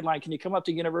called Redline. Can you come up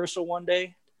to Universal one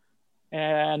day?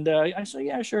 And I said,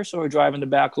 yeah, sure. So we drive in the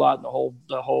back lot, and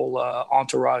the whole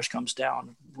entourage comes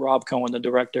down. Rob Cohen, the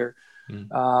director,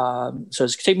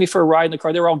 says, take me for a ride in the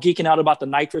car. They were all geeking out about the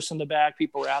nitrous in the back.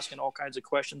 People were asking all kinds of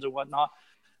questions and whatnot.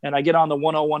 And I get on the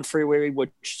 101 freeway,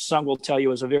 which Sung will tell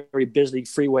you is a very, very busy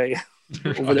freeway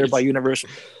over there by Universal.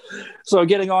 So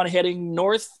getting on, heading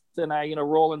north, then I,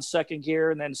 roll in second gear,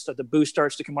 and then the boost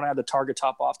starts to come on. I had the target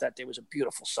top off that day. It was a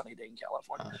beautiful sunny day in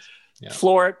California.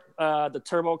 Floor it. The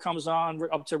turbo comes on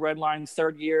up to red line,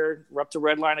 third gear. We're up to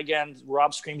red line again.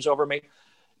 Rob screams over me,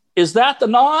 is that the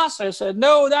NOS? I said,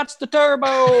 no, that's the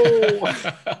turbo.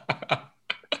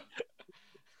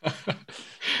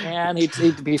 And he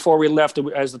before we left,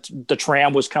 as the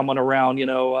tram was coming around,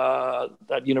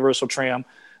 that Universal tram,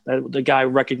 the guy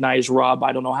recognized Rob.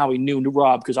 I don't know how he knew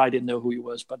Rob because I didn't know who he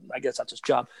was, but I guess that's his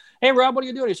job. Hey, Rob, what are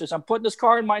you doing? He says, I'm putting this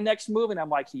car in my next movie. And I'm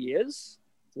like, he is?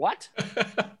 What?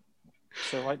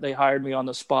 So they hired me on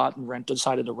the spot and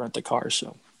decided to rent the car.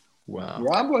 So. Wow.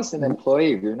 Rob was an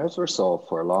employee of Universal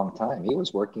for a long time. He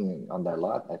was working on that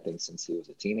lot, I think, since he was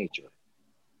a teenager.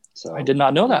 So I did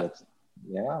not know that.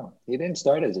 Yeah, he didn't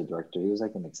start as a director. He was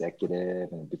like an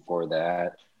executive, and before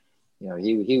that,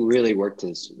 he really worked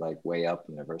his way up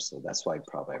Universal. That's why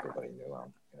probably everybody knew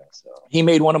him. So he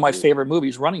made one of my favorite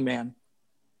movies, Running Man,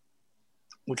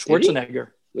 with Schwarzenegger.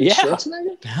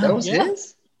 Schwarzenegger? That was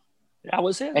his? That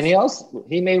was his. And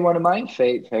he made one of my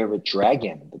favorite,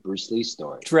 Dragon, the Bruce Lee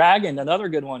story. Dragon, another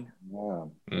good one. Yeah,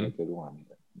 a good one.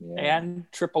 Yeah. And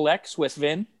Triple X with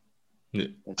Vin. I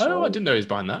didn't know he was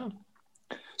behind that.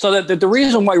 So the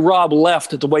reason why Rob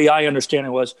left, the way I understand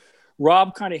it, was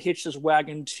Rob kind of hitched his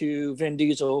wagon to Vin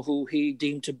Diesel, who he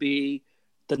deemed to be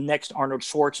the next Arnold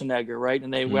Schwarzenegger, right?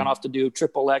 And they went off to do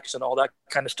Triple X and all that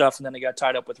kind of stuff. And then they got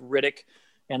tied up with Riddick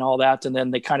and all that. And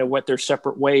then they kind of went their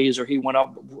separate ways, or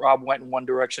Rob went in one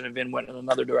direction and Vin went in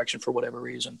another direction for whatever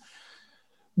reason.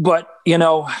 But,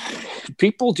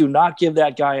 people do not give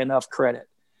that guy enough credit.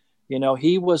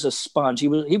 He was a sponge. He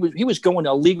was going to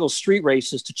illegal street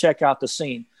races to check out the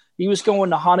scene. He was going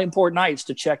to Hauntport Nights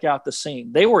to check out the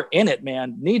scene. They were in it,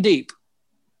 man, knee deep.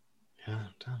 Yeah,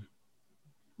 damn.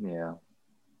 Yeah.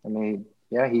 I mean,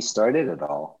 he started it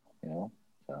all,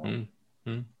 So,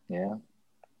 yeah.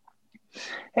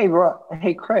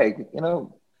 Hey, Craig,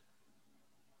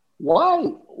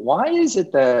 why is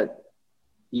it that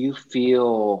you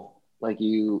feel like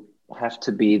you have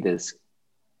to be this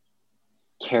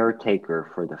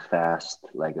caretaker for the Fast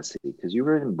legacy? Because you've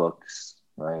written books,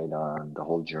 right, on the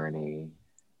whole journey,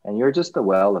 and you're just a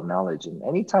well of knowledge. And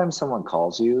anytime someone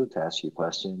calls you to ask you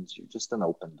questions, you're just an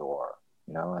open door,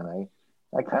 And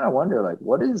I kind of wonder,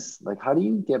 how do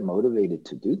you get motivated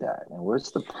to do that? And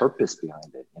what's the purpose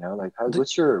behind it?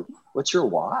 What's your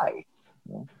why?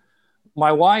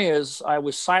 My why is I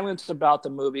was silent about the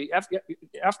movie.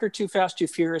 After Too Fast, Too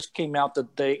Furious came out,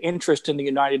 the interest in the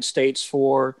United States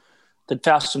for the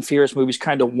Fast and Furious movies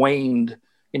kind of waned.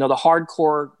 The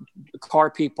hardcore car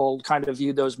people kind of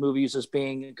viewed those movies as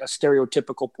being a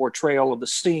stereotypical portrayal of the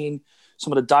scene.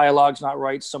 Some of the dialogue's not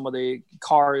right. Some of the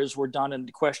cars were done in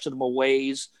questionable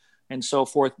ways and so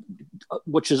forth,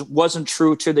 which wasn't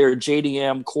true to their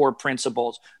JDM core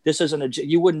principles. This isn't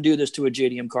you wouldn't do this to a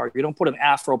JDM car. You don't put an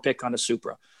Afro pick on a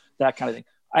Supra, that kind of thing.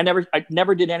 I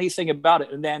never did anything about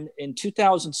it. And then in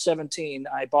 2017,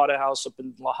 I bought a house up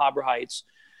in La Habra Heights,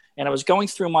 and I was going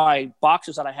through my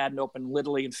boxes that I hadn't opened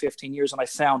literally in 15 years, and I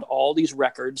found all these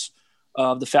records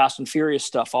of the Fast and Furious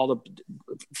stuff, all the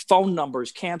phone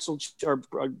numbers, canceled or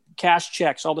cash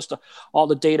checks, all the stuff, all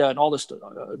the data, and all this,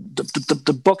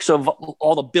 the books of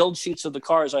all the build sheets of the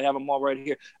cars. I have them all right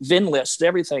here, VIN lists,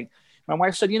 everything. My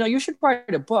wife said, you should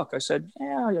write a book. I said,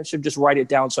 yeah, I should just write it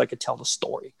down so I could tell the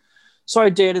story. So I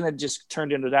did, and it just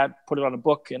turned into that, put it on a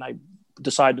book, and I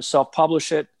decided to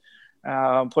self-publish it,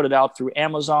 put it out through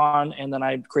Amazon, and then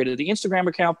I created the Instagram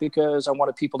account because I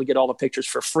wanted people to get all the pictures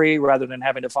for free rather than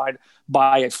having to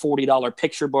buy a $40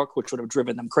 picture book, which would have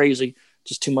driven them crazy,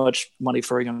 just too much money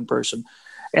for a young person.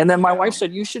 And then my wife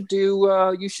said, you should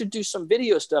do some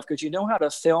video stuff because you know how to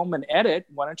film and edit.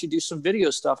 Why don't you do some video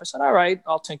stuff? I said, all right,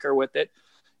 I'll tinker with it.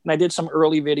 And I did some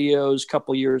early videos a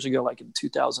couple of years ago, like in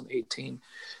 2018.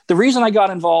 The reason I got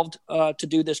involved to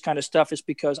do this kind of stuff is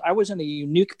because I was in a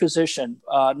unique position,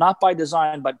 not by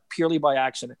design, but purely by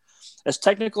accident. As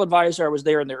technical advisor, I was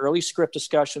there in the early script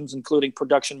discussions, including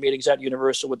production meetings at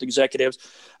Universal with executives.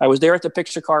 I was there at the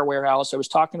picture car warehouse. I was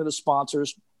talking to the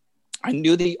sponsors. I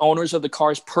knew the owners of the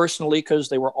cars personally because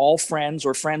they were all friends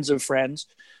or friends of friends.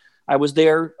 I was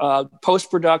there,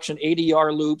 post-production,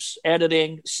 ADR loops,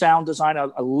 editing, sound design. I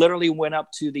literally went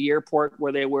up to the airport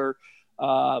where they were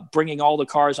bringing all the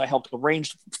cars. I helped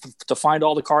arrange to find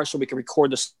all the cars so we could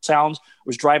record the sounds. I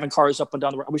was driving cars up and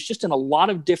down the road. I was just in a lot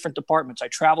of different departments. I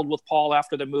traveled with Paul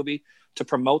after the movie to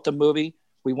promote the movie.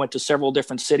 We went to several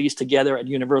different cities together at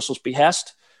Universal's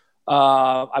behest.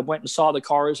 I went and saw the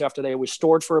cars after they were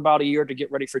stored for about a year to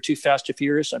get ready for Too Fast, Too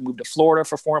Furious. I moved to Florida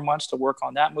for 4 months to work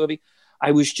on that movie.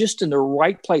 I was just in the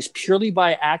right place purely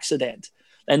by accident.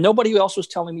 And nobody else was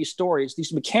telling me stories.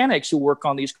 These mechanics who work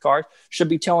on these cars should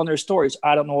be telling their stories.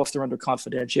 I don't know if they're under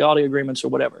confidentiality agreements or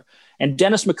whatever. And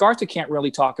Dennis MacArthur can't really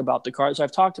talk about the cars.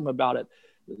 I've talked to him about it.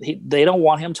 They don't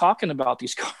want him talking about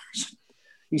these cars.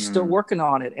 He's still working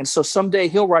on it. And so someday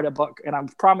he'll write a book, and I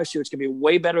promise you it's going to be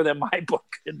way better than my book.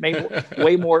 It may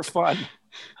way more fun.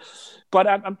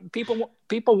 But people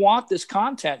want this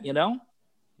content,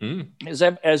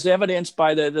 as evidenced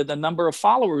by the number of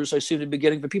followers I seem to be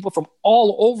getting from people from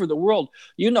all over the world.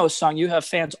 Sung, you have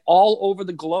fans all over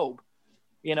the globe.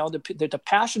 The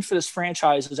passion for this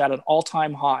franchise is at an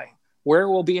all-time high. Where it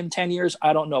will be in 10 years,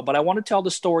 I don't know. But I want to tell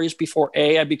the stories before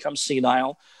A, I become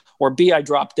senile, or B, I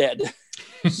drop dead.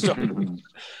 So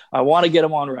I want to get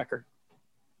them on record.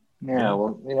 Yeah,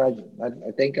 well,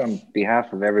 I think on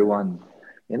behalf of everyone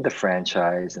in the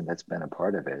franchise and that's been a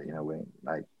part of it,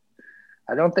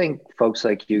 I don't think folks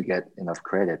like you get enough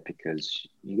credit because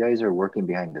you guys are working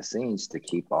behind the scenes to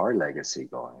keep our legacy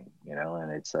going,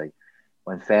 and it's like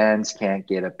when fans can't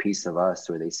get a piece of us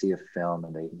or they see a film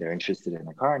and they're interested in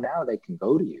a car, now they can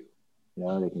go to you.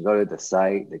 They can go to the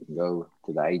site, they can go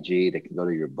to the IG, they can go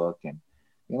to your book, and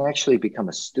you can actually become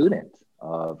a student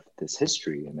of this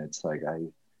history. And it's like, I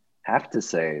have to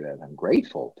say that I'm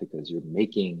grateful because you're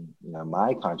making,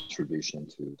 my contribution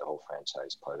to the whole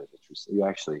franchise part of it. You're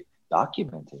actually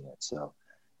documenting it. So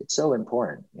it's so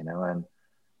important,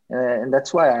 and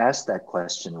that's why I asked that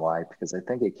question, why, because I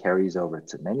think it carries over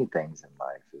to many things in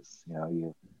life is,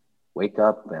 you wake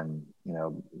up and,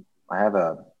 I have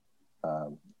a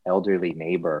elderly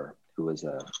neighbor who was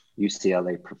a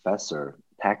UCLA professor,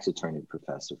 tax attorney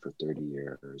professor for 30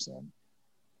 years.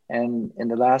 And in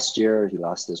the last year, he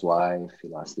lost his wife, he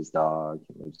lost his dog,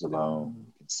 he lives alone.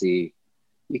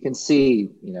 You can see,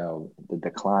 the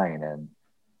decline.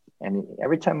 And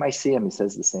every time I see him, he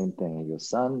says the same thing. He goes,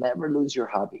 son, never lose your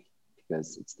hobby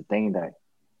because it's the thing that,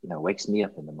 wakes me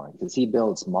up in the morning. Because he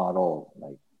builds model,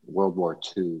 like World War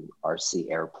II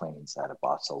RC airplanes out of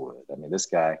balsa wood. I mean, this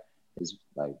guy is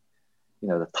like,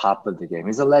 the top of the game.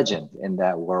 He's a legend in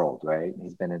that world, right?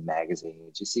 He's been in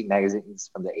magazines. You see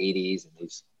magazines from the 80s and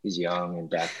he's young and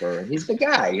dapper. And he's the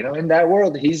guy, in that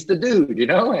world. He's the dude,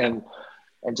 and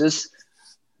just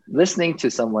listening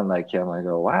to someone like him, I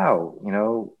go,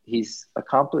 wow, he's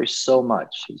accomplished so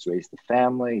much. He's raised a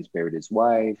family. He's buried his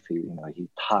wife. He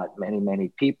taught many, many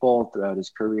people throughout his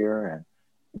career. And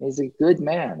he's a good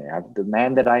man. The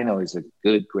man that I know is a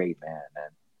good, great man.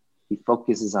 And he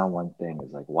focuses on one thing.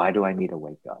 It's like, why do I need to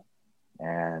wake up?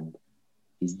 And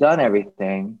he's done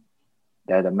everything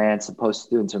that a man's supposed to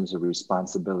do in terms of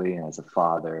responsibility and as a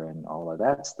father and all of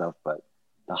that stuff. But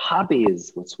the hobby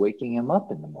is what's waking him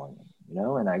up in the morning,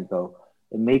 and I go,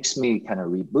 it makes me kind of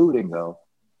reboot and go,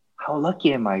 how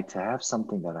lucky am I to have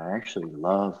something that I actually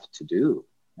love to do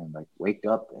and like wake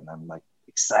up and I'm like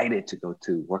excited to go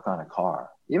to work on a car.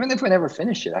 Even if I never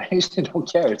finish it, I usually don't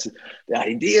care. It's the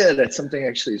idea that something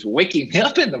actually is waking me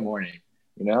up in the morning,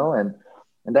 and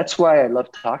that's why I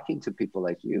love talking to people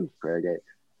like you, Craig, at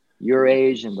your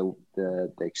age and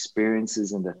the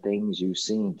experiences and the things you've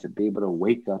seen. To be able to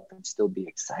wake up and still be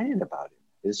excited about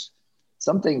it is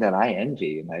something that I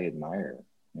envy and I admire,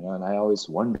 and I always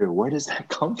wonder, where does that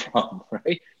come from,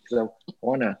 right? Because I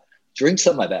want to drink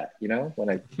some of that,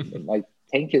 when my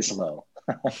tank is low.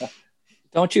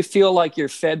 Don't you feel like you're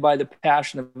fed by the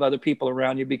passion of other people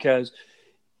around you? Because,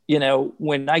 you know,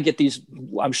 when I get these,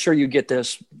 I'm sure you get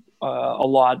this a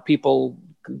lot. People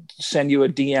send you a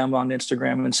DM on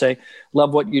Instagram and say,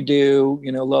 love what you do,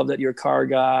 you know, love that you're a car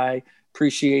guy,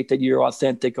 appreciate that you're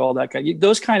authentic, all that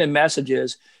those kind of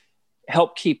messages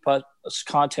help keep us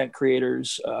content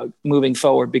creators moving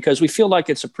forward, because we feel like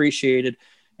it's appreciated.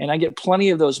 And I get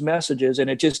plenty of those messages, and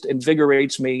it just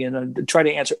invigorates me. And I try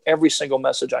to answer every single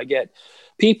message I get.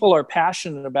 People are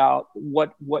passionate about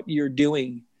what you're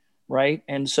doing, right?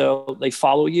 And so they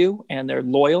follow you and they're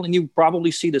loyal, and you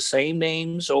probably see the same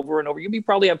names over and over. You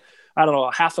probably have, I don't know,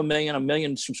 500,000, 1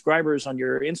 million subscribers on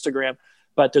your Instagram,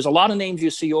 but there's a lot of names you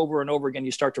see over and over again.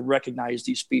 You start to recognize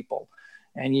these people,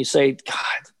 and you say,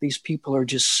 God, these people are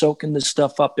just soaking this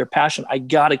stuff up. They're passionate. I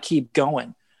got to keep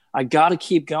going.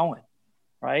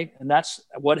 Right. And that's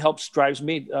what drives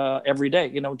me every day.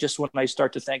 You know, just when I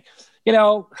start to think, you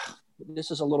know,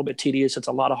 this is a little bit tedious. It's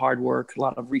a lot of hard work, a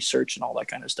lot of research and all that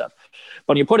kind of stuff. But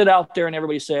when you put it out there and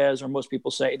everybody says, or most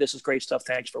people say, this is great stuff,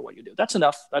 thanks for what you do, that's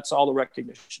enough. That's all the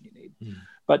recognition you need. Mm.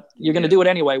 But you're going to do it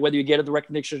anyway, whether you get the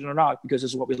recognition or not, because this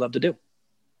is what we love to do.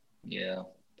 Yeah.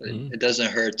 But it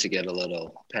doesn't hurt to get a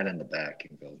little pat in the back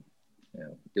and go, you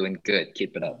know, doing good,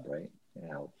 keep it up, right? It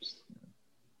helps.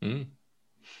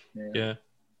 Yeah.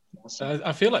 Awesome.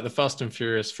 I feel like the Fast and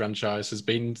Furious franchise has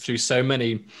been through so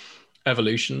many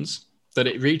evolutions that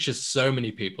it reaches so many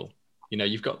people. You know,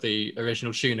 you've got the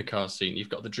original tuner car scene, you've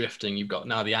got the drifting, you've got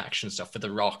now the action stuff for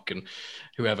The Rock and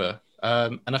whoever.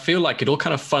 And I feel like it all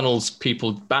kind of funnels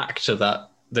people back to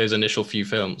those initial few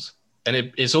films.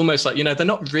 And it's almost like, you know, they're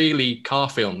not really car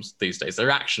films these days,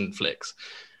 they're action flicks.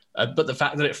 But the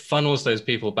fact that it funnels those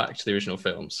people back to the original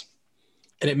films,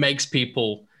 and it makes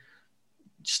people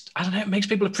just, I don't know, it makes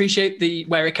people appreciate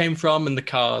where it came from and the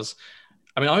cars.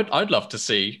 I mean, I'd love to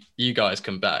see you guys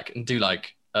come back and do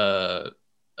like a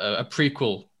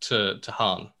prequel to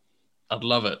Han. I'd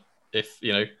love it if,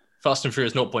 you know, Fast and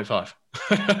Furious 0.5.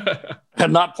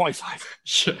 Not 0.5.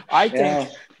 Sure.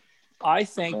 I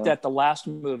think that the last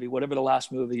movie, whatever the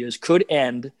last movie is, could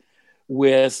end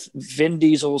with Vin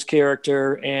Diesel's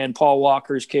character and Paul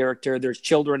Walker's character. Their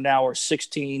children now are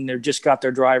 16. They've just got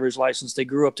their driver's license. They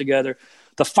grew up together.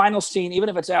 The final scene, even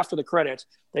if it's after the credits,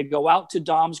 they go out to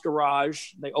Dom's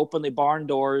garage. They open the barn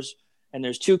doors, and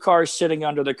there's 2 cars sitting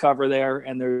under the cover there.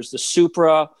 And there's the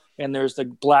Supra and there's the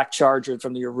black Charger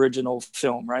from the original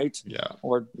film, right? Yeah.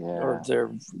 Or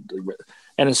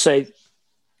and say,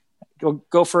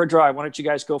 go for a drive. Why don't you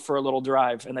guys go for a little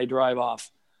drive? And they drive off.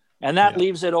 And that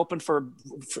leaves it open for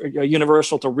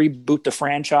Universal to reboot the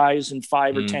franchise in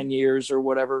 5 or 10 years or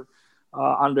whatever,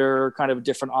 under kind of a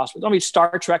different auspice. I mean,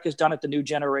 Star Trek has done it, the new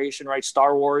generation, right?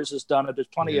 Star Wars has done it. There's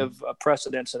plenty of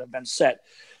precedents that have been set.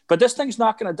 But this thing's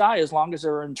not going to die as long as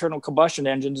there are internal combustion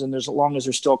engines and as long as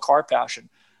there's still car passion.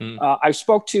 I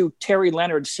spoke to Terry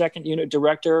Leonard, second unit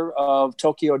director of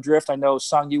Tokyo Drift. I know,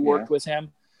 Sung, you worked with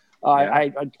him.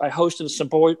 I hosted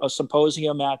a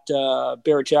symposium at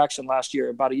Barrett-Jackson last year,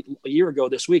 about a year ago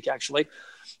this week, actually.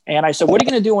 And I said, what are you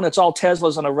going to do when it's all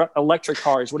Teslas and electric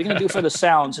cars? What are you going to do for the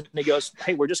sounds? And he goes,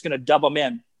 hey, we're just going to dub them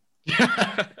in.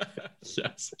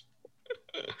 Yes.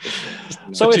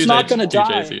 So it's not going to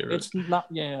die. It's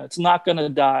not going to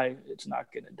die. It's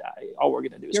not going to die. All we're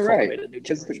going to do is cultivate a new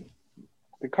generation.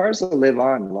 The cars will live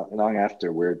on long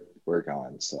after we're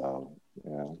gone. So,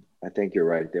 you know, I think you're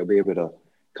right. They'll be able to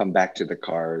come back to the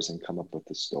cars and come up with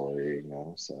the story, you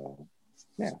know. So,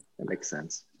 yeah, that makes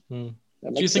sense. That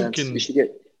makes sense. We should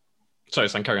get. Sorry,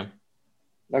 Sam, carry on.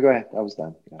 No, go ahead. I was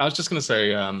done. Yeah. I was just going to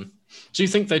say, do you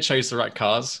think they chose the right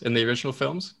cars in the original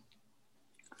films?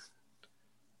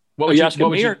 What would you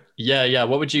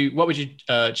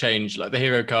change, like the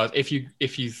hero cars, if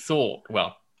you thought,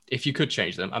 well, if you could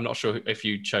change them? I'm not sure if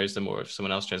you chose them or if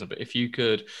someone else chose them, but if you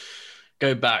could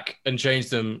go back and change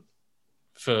them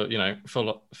for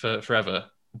forever,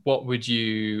 what would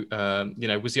you,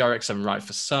 was the RX-7 right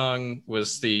for Sung?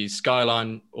 Was the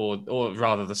Skyline or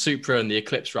rather the Supra and the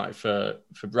Eclipse right for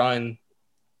Brian?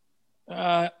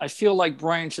 I feel like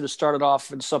Brian should have started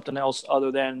off in something else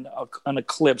other than an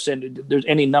Eclipse, and there's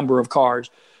any number of cars.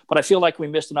 But I feel like we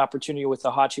missed an opportunity with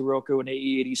the Hachiroku and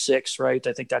AE86, right?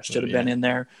 I think that should have been in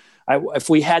there. If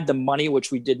we had the money,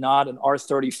 which we did not, an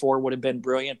R34 would have been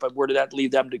brilliant, but where did that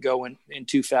leave them to go in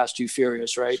Too Fast, Too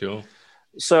Furious, right? Sure.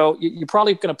 So you're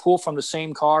probably going to pull from the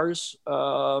same cars.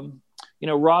 Rob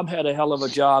had a hell of a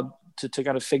job to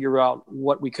kind of figure out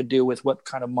what we could do with what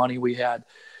kind of money we had.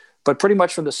 But pretty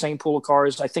much from the same pool of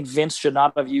cars. I think Vince should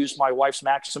not have used my wife's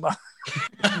Maxima,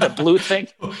 the blue thing.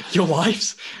 Your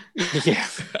wife's? Yeah.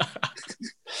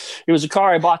 It was a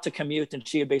car I bought to commute, and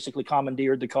she had basically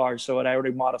commandeered the car. So I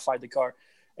already modified the car.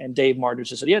 And Dave Martin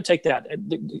just said, "Yeah, take that."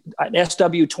 An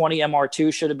SW20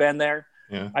 MR2 should have been there.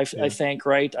 Yeah, I think,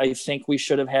 right? I think we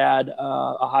should have had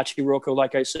a Hachiroco,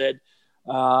 like I said,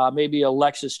 maybe a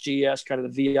Lexus GS, kind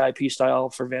of the VIP style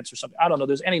for Vince or something. I don't know.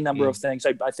 There's any number of things.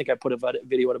 I think I put a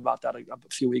video about that a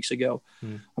few weeks ago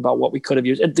about what we could have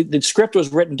used. The script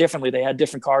was written differently. They had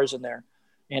different cars in there,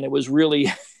 and it was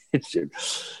really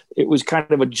it was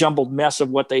kind of a jumbled mess of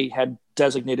what they had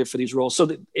designated for these roles.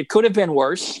 So it could have been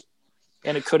worse,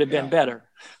 and it could have been better.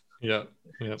 Yeah.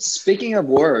 Speaking of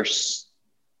worse,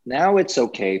 now it's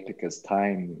okay because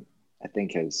time, I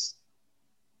think, has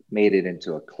made it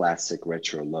into a classic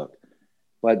retro look.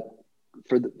 But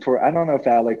for I don't know if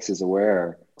Alex is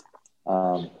aware,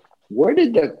 where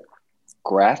did the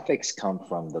graphics come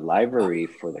from, the livery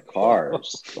for the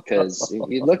cars? Because if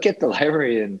you look at the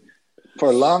livery, and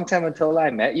for a long time until I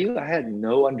met you, I had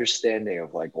no understanding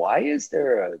of like, why is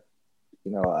there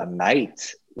a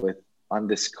knight on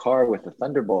this car with a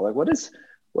Thunderbolt? Like, what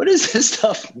does this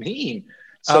stuff mean?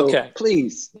 So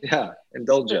please,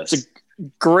 indulge us. It's a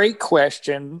great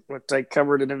question, which I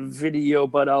covered in a video,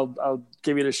 but I'll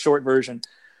give you the short version.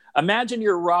 Imagine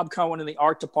you're Rob Cohen in the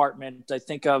art department. I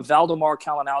think Valdemar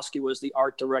Kalinowski was the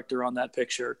art director on that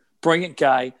picture. Brilliant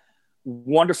guy,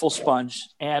 wonderful sponge.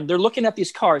 And they're looking at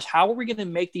these cars. How are we going to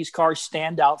make these cars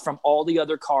stand out from all the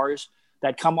other cars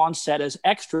that come on set as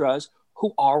extras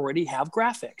who already have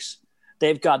graphics?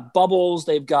 They've got bubbles.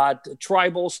 They've got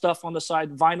tribal stuff on the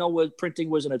side. Printing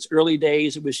was in its early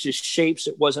days. It was just shapes.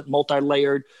 It wasn't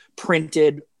multi-layered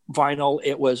printed vinyl.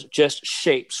 It was just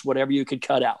shapes, whatever you could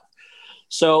cut out.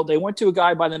 So they went to a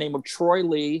guy by the name of Troy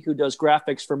Lee, who does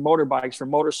graphics for motorbikes, for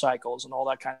motorcycles and all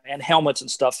that kind of, and helmets and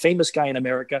stuff. Famous guy in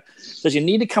America. Says, you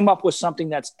need to come up with something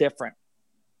that's different.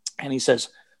 And he says,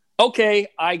 okay,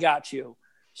 I got you.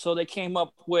 So they came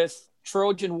up with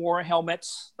Trojan War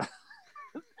helmets,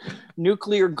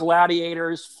 nuclear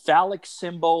gladiators, phallic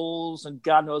symbols, and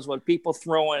God knows what, people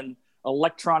throwing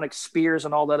electronic spears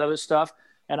and all that other stuff.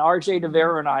 And RJ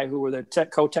DeVera and I, who were the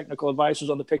co-technical advisors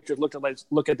on the picture,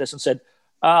 looked at this and said,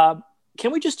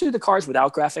 can we just do the cars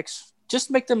without graphics? Just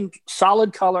make them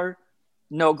solid color,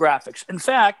 no graphics. In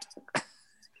fact,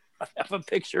 I have a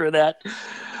picture of that.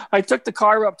 I took the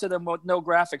car up to them with no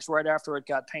graphics right after it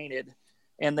got painted,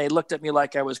 and they looked at me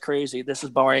like I was crazy. This is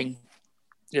boring.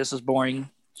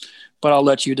 But I'll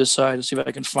let you decide and see if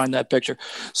I can find that picture.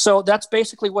 So that's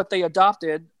basically what they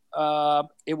adopted.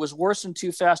 It was worse than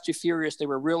Too Fast, Too Furious. They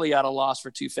were really at a loss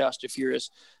for Too Fast, Too Furious.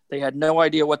 They had no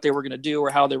idea what they were going to do or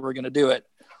how they were going to do it.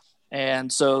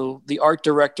 And so the art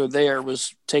director there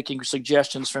was taking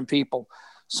suggestions from people.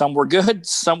 Some were good,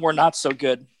 some were not so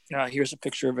good. Here's a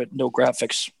picture of it. No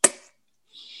graphics.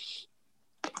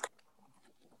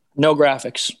 No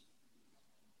graphics.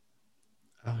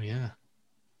 Oh, yeah.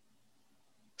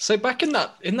 So back in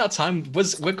that time,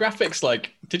 were graphics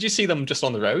like? Did you see them just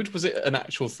on the road? Was it an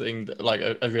actual thing, like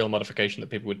a real modification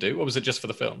that people would do, or was it just for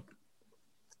the film?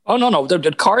 Oh no!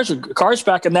 The cars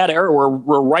back in that era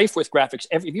were rife with graphics.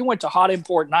 If you went to Hot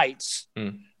Import Nights,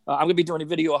 I'm going to be doing a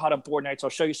video of Hot Import Nights.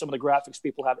 I'll show you some of the graphics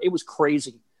people have. It was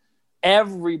crazy.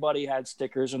 Everybody had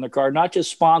stickers in the car, not just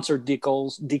sponsored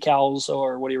decals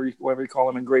or whatever you call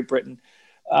them in Great Britain.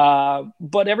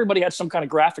 But everybody had some kind of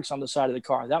graphics on the side of the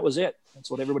car. That was it. That's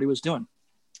what everybody was doing.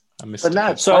 But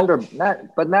not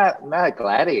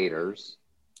gladiators.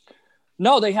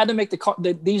 No, they had to make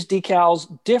these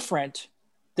decals different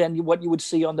than what you would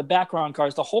see on the background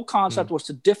cars. The whole concept was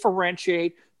to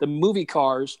differentiate the movie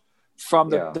cars from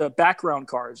the background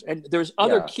cars. And there's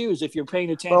other cues if you're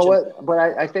paying attention. But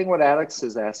I think what Alex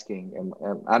is asking, and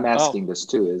I'm asking this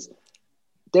too, is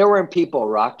there weren't people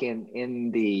rocking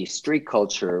in the street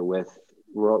culture with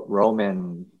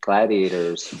Roman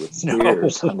gladiators with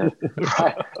spears.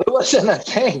 It wasn't a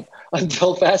thing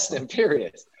until Fast and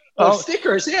Furious.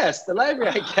 Stickers, yes. The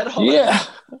library, I get all that.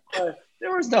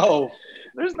 There's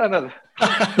none of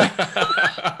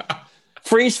that.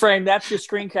 Freeze frame, that's your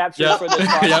screen capture for this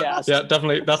podcast. Yeah,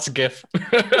 definitely. That's a GIF.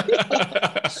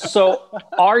 So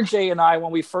RJ and I,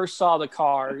 when we first saw the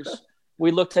cars,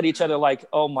 we looked at each other like,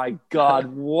 oh my God,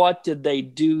 what did they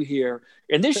do here?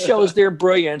 And this shows their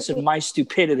brilliance and my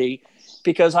stupidity,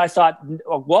 because I thought,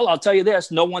 well, I'll tell you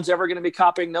this, no one's ever going to be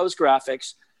copying those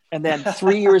graphics. And then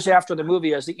 3 years after the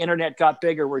movie, as the internet got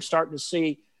bigger, we're starting to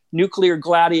see nuclear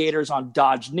gladiators on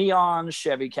Dodge Neons,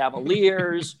 Chevy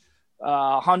Cavaliers,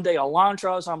 Hyundai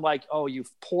Elantras. I'm like, oh, you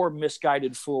poor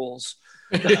misguided fools.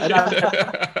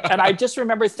 And I just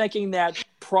remember thinking that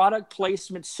product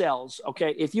placement sells.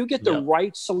 Okay, if you get the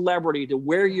right celebrity to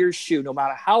wear your shoe, no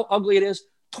matter how ugly it is,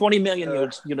 20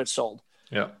 million units sold.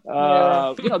 Yeah.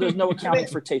 There's no accounting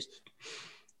for taste.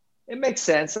 It makes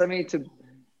sense. I mean,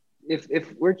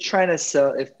 if we're trying to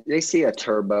sell, if they see a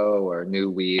turbo or a new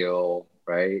wheel,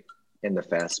 right, in the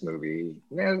Fast movie,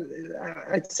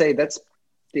 I'd say that's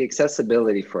the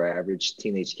accessibility for average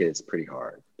teenage kid is pretty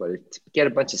hard. But to get a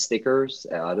bunch of stickers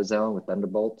at AutoZone with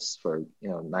Thunderbolts for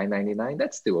 $9.99,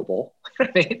 that's doable. I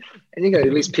mean, and you got to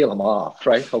at least peel them off,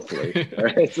 right? Hopefully,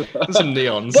 right? Some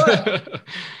neons.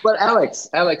 but Alex,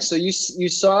 so you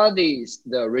saw the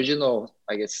original,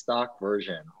 I guess, stock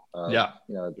version of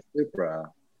the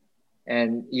Supra,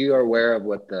 and you are aware of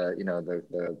what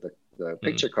the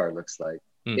picture card looks like.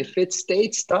 If it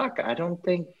stayed stock, I don't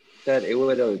think that it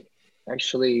would have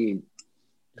actually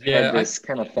had this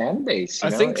kind of fan base. I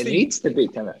think it needs to be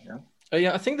kind of.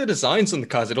 I think the designs on the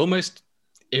cars,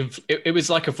 it was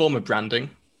like a form of branding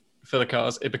for the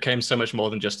cars. It became so much more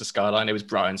than just a Skyline. It was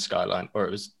Brian's Skyline, or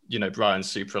it was Brian's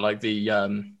Supra, like the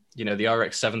the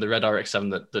RX-7, the red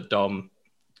RX-7 that Dom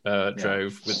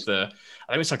drove with I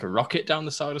think it's like a rocket down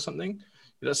the side or something.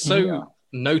 That's so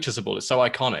noticeable. It's so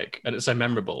iconic and it's so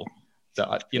memorable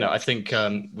that I think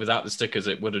without the stickers,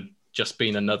 it would have just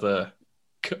been another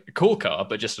cool car,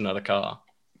 but just another car.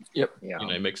 Yep.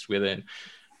 Mixed within.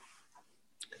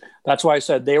 That's why I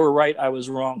said they were right. I was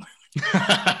wrong.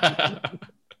 I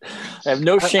have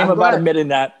no shame about admitting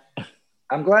that.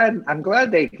 I'm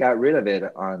glad they got rid of it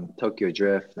on Tokyo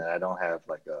Drift, and I don't have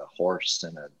like a horse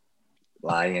and a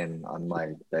lion on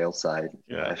my bail side.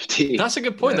 Yeah, that's a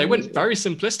good point. They went very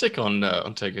simplistic on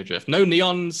Tokyo Drift. No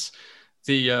neons.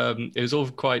 It was all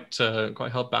quite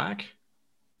held back.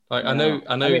 Like, I know.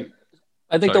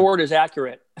 I think the word is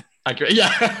accurate. Accurate.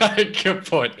 Yeah. Good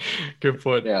point.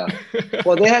 Yeah.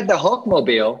 Well, they had the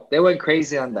Hulkmobile. They went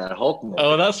crazy on that Hulkmobile.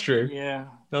 Oh, that's true. Yeah.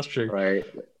 That's true. Right.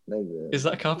 Is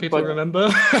that a car people remember?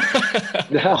 A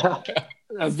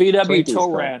VW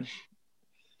Touran.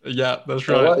 Yeah, that's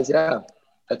right. It was, yeah.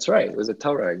 That's right. It was a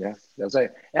Touran, yeah. That was right.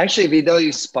 Actually,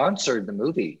 VW sponsored the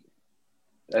movie.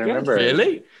 I remember.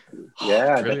 Really?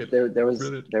 Yeah. There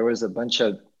was a bunch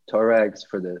of Touaregs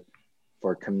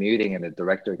for commuting, and the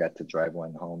director got to drive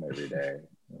one home every day.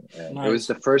 And It was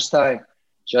the first time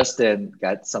Justin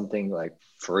got something like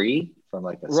free from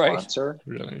like a sponsor.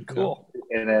 Really cool.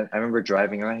 And then I remember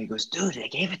driving around. He goes, "Dude, they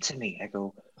gave it to me." I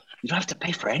go, "You don't have to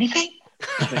pay for anything?"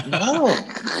 I'm like, "No,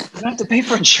 you don't have to pay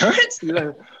for insurance." He's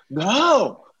like,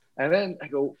 "No." And then I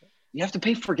go, "You have to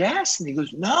pay for gas?" And he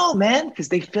goes, "No, man, because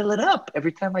they fill it up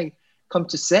every time I come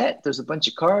to set. There's a bunch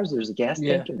of cars. There's a gas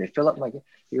tank, and they fill up my."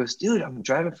 He goes, "Dude, I'm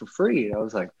driving for free." And I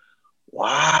was like,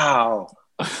 "Wow."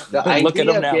 The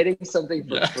idea of getting something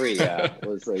for free,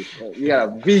 was like,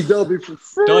 VW for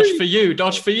free. Dodge for you.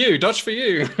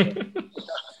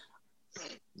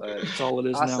 That's all it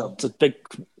is now. It's a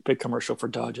big commercial for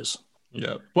Dodges.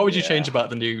 Yeah. What would you change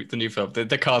about the new film,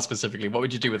 the cars specifically? What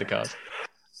would you do with the cars?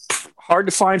 Hard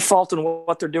to find fault in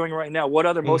what they're doing right now. What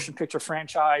other motion picture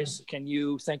franchise can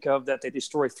you think of that they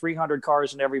destroy 300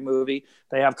 cars in every movie?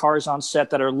 They have cars on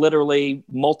set that are literally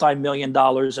multi-million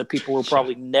dollars that people will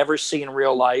probably never see in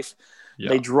real life. Yeah.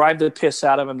 They drive the piss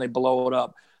out of them. They blow it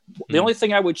up. The only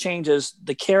thing I would change is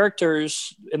the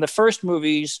characters in the first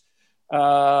movies.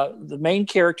 The main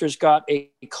characters got a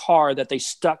car that they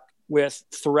stuck with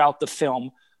throughout the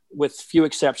film, with few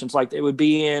exceptions. Like it would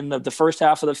be in the first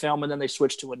half of the film, and then they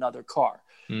switch to another car.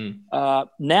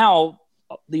 Now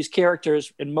these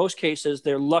characters, in most cases,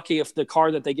 they're lucky if the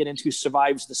car that they get into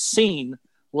survives the scene,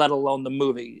 let alone the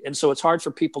movie. And so it's hard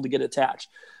for people to get attached.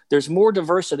 There's more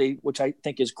diversity, which I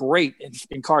think is great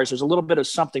in cars. There's a little bit of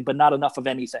something, but not enough of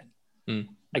anything,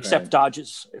 except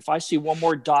Dodges. If I see one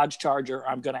more Dodge Charger,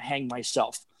 I'm going to hang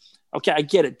myself. Okay, I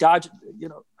get it. Dodge,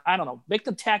 I don't know. Make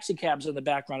them taxi cabs in the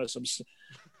background of some.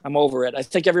 I'm over it. I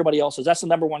think everybody else is. That's the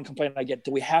number one complaint I get.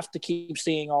 Do we have to keep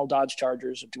seeing all Dodge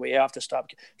Chargers? Do we have to stop?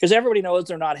 Because everybody knows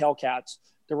they're not Hellcats.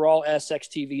 They're all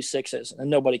SXTV6s, and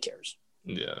nobody cares.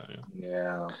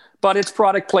 Yeah. But it's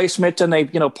product placement, and they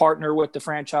partner with the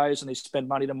franchise, and they spend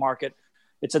money to market.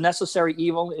 It's a necessary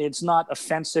evil. It's not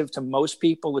offensive to most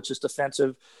people. It's just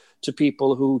offensive to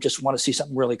people who just want to see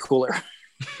something really cooler.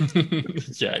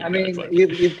 I mean,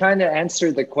 you've kind of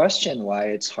answered the question why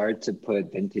it's hard to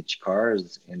put vintage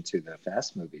cars into the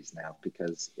Fast movies now,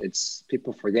 because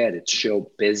people forget it's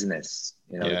show business.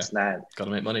 It's not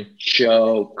gotta make money.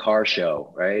 Car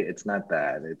show, right? It's not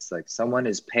that. It's like someone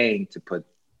is paying to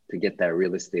get that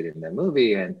real estate in their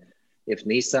movie, and if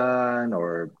Nissan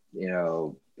or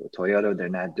Toyota, they're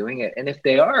not doing it. And if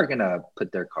they are going to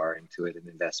put their car into it and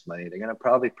invest money, they're going to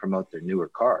probably promote their newer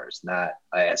cars, not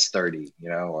a S30,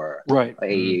 or a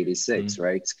A86,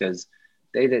 right? Because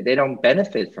they don't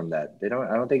benefit from that. I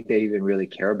don't think they even really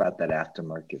care about that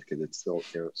aftermarket because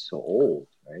they're so old,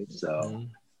 right? So,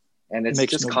 and it's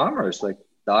just commerce. Like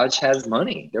Dodge has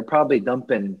money. They're probably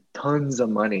dumping tons of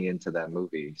money into that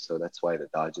movie. So that's why the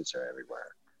Dodges are everywhere.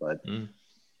 But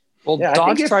well, yeah,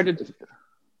 Dodge tried to.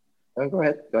 Oh, go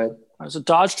ahead. So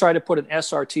Dodge tried to put an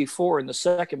SRT4 in the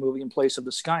second movie in place of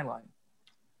the Skyline,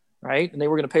 right? And they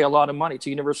were going to pay a lot of money. To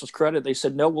Universal's credit, they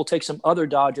said, no, we'll take some other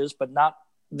Dodges, but not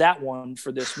that one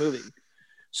for this movie.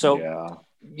 So,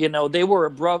 you know, they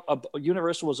were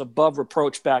Universal was above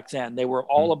reproach back then. They were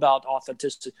all about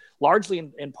authenticity,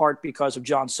 largely in part because of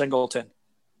John Singleton,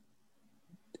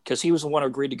 because he was the one who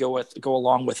agreed to go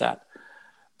along with that.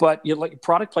 But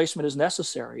product placement is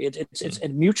necessary. It's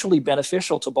mutually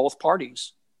beneficial to both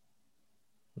parties.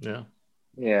 Yeah.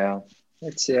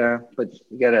 But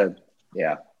you gotta,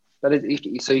 but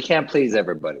so you can't please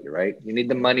everybody, right? You need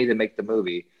the money to make the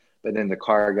movie, but then the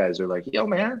car guys are like, yo,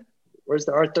 man, where's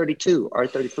the R32,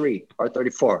 R33,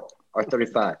 R34,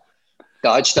 R35?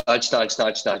 Dodge. Yeah, Right?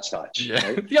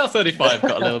 the R35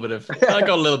 got a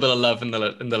little bit of love in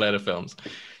the later films.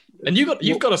 And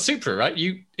you've got a Supra, right?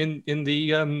 You in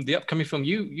the upcoming film,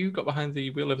 you got behind the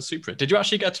wheel of a Supra. Did you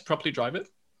actually get to properly drive it?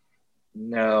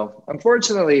 No,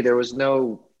 unfortunately, there was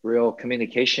no real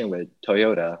communication with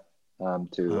Toyota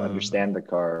to understand the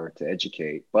car, to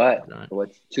educate. But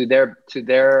to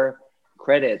their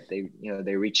credit,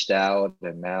 they reached out,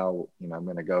 and now I'm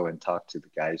going to go and talk to the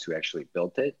guys who actually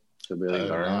built it to really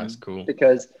learn. Nice, cool.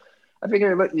 Because I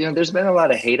figure, there's been a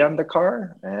lot of hate on the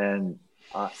car, and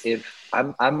if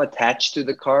I'm attached to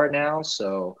the car now,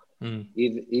 so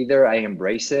either I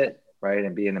embrace it, right,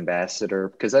 and be an ambassador,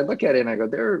 because I look at it and I go,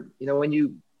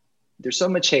 there's so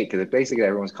much hate because basically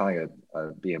everyone's calling it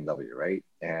a BMW, right?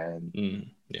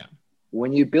 And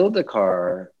when you build a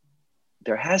car,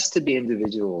 there has to be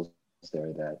individuals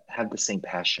there that have the same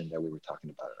passion that we were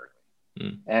talking about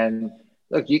earlier. And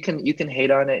look, you can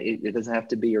hate on it. It doesn't have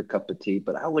to be your cup of tea,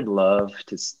 but I would love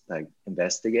to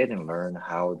investigate and learn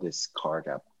how this car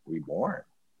got reborn,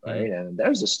 right? And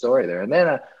there's a story there. And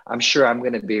then I'm sure I'm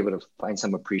going to be able to find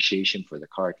some appreciation for the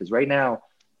car, because right now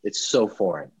it's so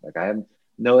foreign. Like I have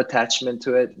no attachment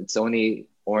to it. It's only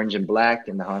orange and black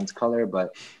in the Hans color,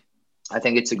 but I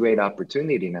think it's a great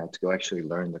opportunity now to go actually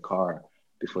learn the car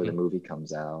before the movie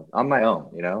comes out on my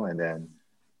own, and then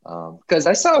because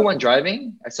I saw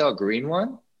a green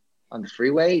one on the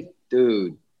freeway.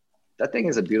 Dude, that thing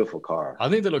is a beautiful car. I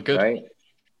think they look good. Right?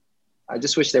 I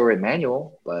just wish they were in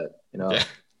manual, but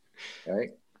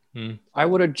right? I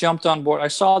would have jumped on board. I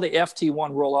saw the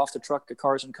FT1 roll off the truck at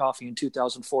Cars and Coffee in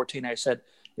 2014. I said,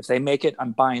 if they make it,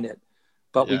 I'm buying it.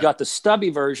 But we got the stubby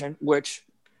version, which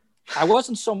I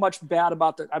wasn't so much bad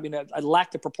about that. I mean, I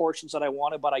lacked the proportions that I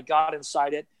wanted, but I got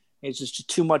inside it. It's just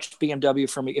too much BMW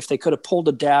for me. If they could have pulled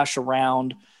the dash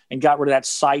around and got rid of that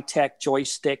SciTech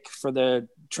joystick for the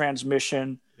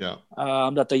transmission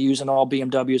that they use in all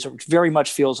BMWs, it very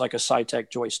much feels like a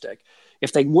SciTech joystick.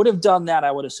 If they would have done that,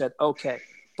 I would have said, okay.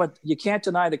 But you can't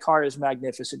deny the car is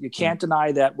magnificent. You can't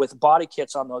deny that with body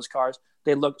kits on those cars,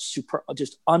 they look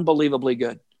just unbelievably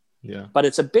good. Yeah. But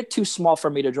it's a bit too small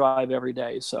for me to drive every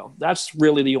day. So that's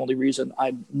really the only reason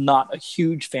I'm not a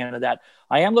huge fan of that.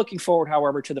 I am looking forward,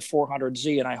 however, to the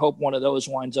 400Z, and I hope one of those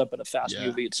winds up in a fast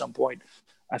movie at some point.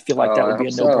 I feel like that would be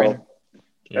a no-brainer.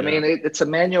 Yeah. I mean, it's a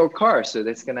manual car, so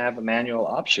it's going to have a manual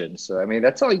option. So, I mean,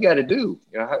 that's all you got to do.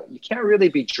 You can't really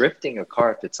be drifting a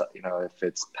car if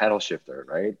it's paddle shifter,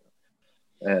 right?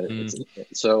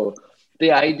 So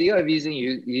the idea of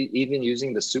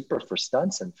using the Supra for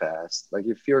stunts and fast, like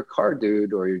if you're a car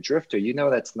dude or you're a drifter,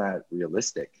 that's not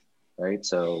realistic, right?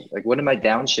 So, like, what am I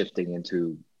downshifting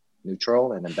into?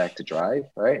 Neutral and then back to drive,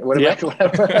 right?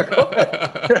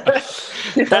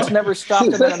 That's never stopped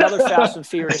in another Fast and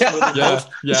Furious movie.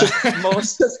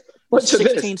 Most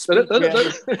 16 speed.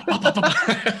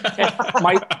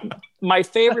 My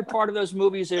favorite part of those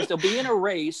movies is they'll be in a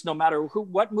race, no matter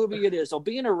what movie it is. They'll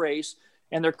be in a race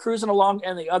and they're cruising along,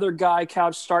 and the other guy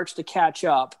starts to catch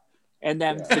up. And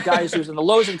then the guy who's in the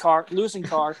losing car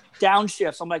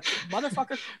downshifts. I'm like,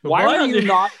 motherfucker, why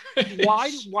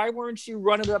weren't you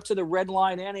running up to the red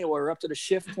line anyway, or up to the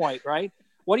shift point, right?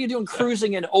 What are you doing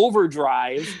cruising in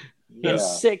overdrive in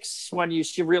 6 when you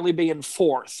should really be in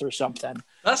 4th or something?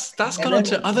 That's gone on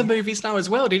to other movies now as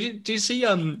well. Did you see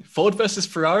Ford versus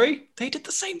Ferrari? They did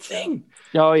the same thing.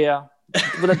 Oh yeah.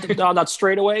 That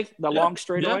straightaway, long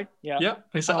straightaway. Yeah.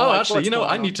 He said, actually,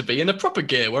 I need to be in a proper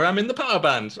gear where I'm in the power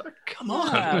band. So, come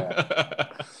on.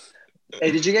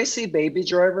 Hey, did you guys see Baby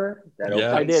Driver?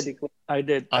 I did. Sequence? I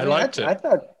did. Liked it. I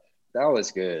thought that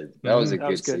was good. That was a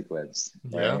good sequence.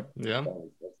 Right? Yeah.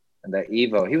 And that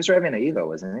Evo. He was driving an Evo,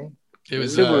 wasn't he? It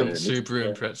was Subaru.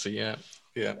 Subaru Impreza, yeah.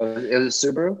 Oh, it was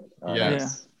Subaru? Oh, Yeah.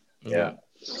 nice. Yeah.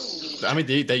 I mean,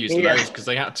 they used loads because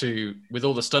they had to, with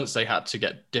all the stunts, they had to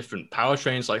get different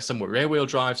powertrains. Like some were rear wheel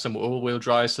drive, some were all wheel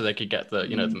drive, so they could get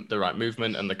the, the right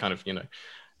movement and the kind of,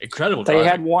 incredible. They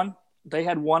had one. They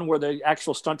had one where the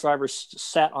actual stunt driver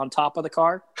sat on top of the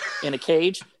car in a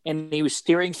cage, and he was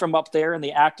steering from up there, and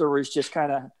the actor was just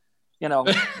kind of,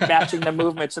 matching the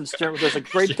movements and steering. There's a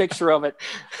great picture of it.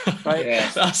 Right?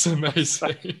 Yeah, that's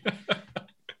amazing.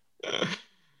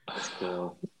 That's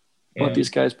cool. Let these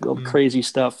guys build crazy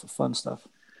stuff, fun stuff.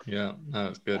 Yeah, no,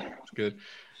 it's good. It's good.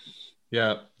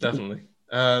 Yeah, definitely.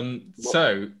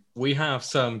 So we have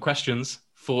some questions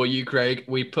for you, Craig.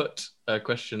 We put a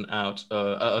question out,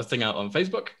 a thing out on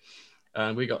Facebook,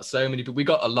 and we got so many people. We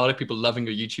got a lot of people loving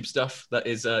your YouTube stuff. That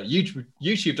is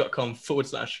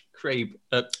youtube.com/Craig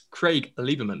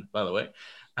Lieberman, by the way.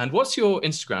 And what's your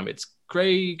Instagram? It's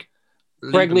Craig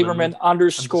Lieberman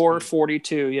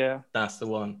 _42. Yeah, that's the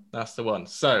one.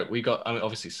 So we got,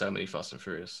 obviously so many Fast and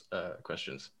Furious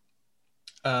questions.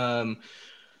 We've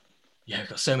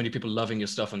got so many people loving your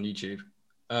stuff on YouTube.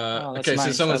 Okay, nice.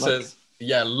 So someone says,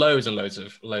 loads and loads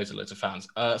of fans.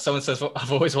 Someone says, well,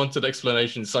 I've always wanted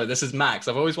explanations. So this is Max.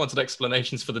 I've always wanted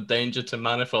explanations for the danger to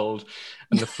manifold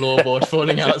and the floorboard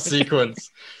falling out sequence.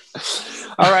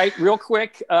 All right, real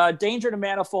quick. Danger to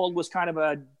manifold was kind of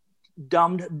a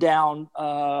dumbed down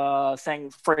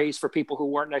phrase for people who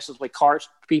weren't necessarily car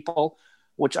people,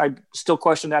 which I still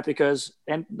question that because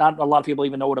not a lot of people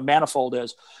even know what a manifold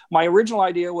is. My original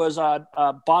idea was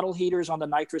bottle heaters on the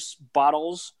nitrous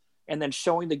bottles, and then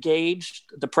showing the gauge,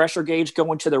 the pressure gauge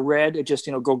going to the red. It just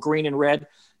go green and red,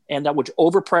 and that would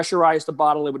overpressurize the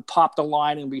bottle. It would pop the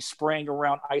line and be spraying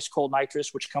around ice cold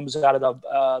nitrous, which comes out of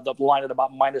the line at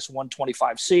about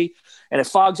 -125 C, and it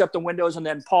fogs up the windows. And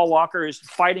then Paul Walker is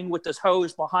fighting with this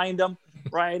hose behind him,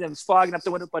 right? And it's fogging up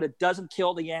the window, but it doesn't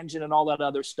kill the engine and all that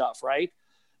other stuff, right?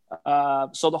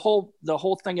 So the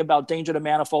whole thing about danger to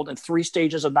manifold and 3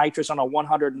 stages of nitrous on a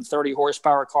 130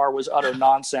 horsepower car was utter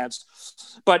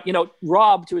nonsense. But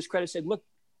Rob, to his credit, said, "Look,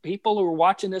 people who are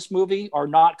watching this movie are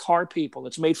not car people.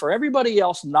 It's made for everybody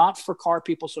else, not for car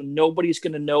people. So nobody's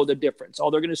going to know the difference.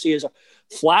 All they're going to see is a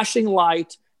flashing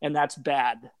light, and that's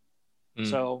bad."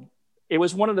 So it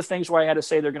was one of the things where I had to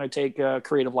say they're going to take a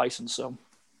creative license. So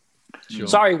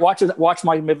sorry, watch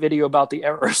my video about the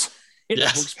errors.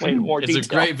 Yes, explain more it's detail. A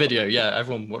great video. Yeah,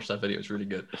 everyone watch that video. It's really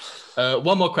good.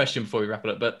 One more question before we wrap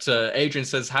it up. But Adrian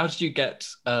says, how did you get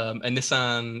a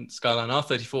Nissan Skyline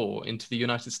R34 into the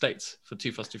United States for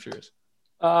Too Fast, Too Furious?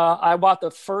 I bought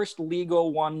the first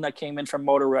legal one that came in from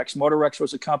Motorex. Motorex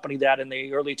was a company that in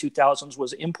the early 2000s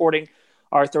was importing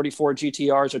R34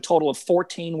 GTRs. A total of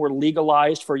 14 were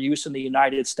legalized for use in the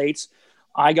United States.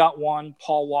 I got one.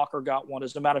 Paul Walker got one.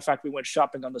 As a matter of fact, we went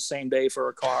shopping on the same day for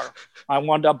a car. I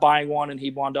wound up buying one, and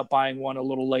he wound up buying one a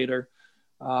little later.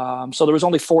 So there was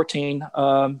only 14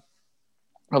 of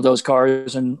those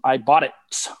cars, and I bought it.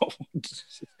 So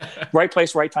right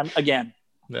place, right time again.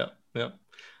 Yeah.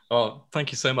 Oh,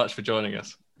 thank you so much for joining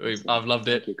us. I've loved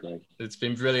it. It's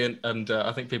been brilliant, and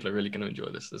I think people are really going to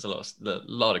enjoy this. There's a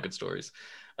lot of good stories.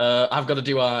 I've got to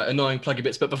do our annoying pluggy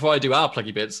bits, but before I do our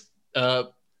pluggy bits,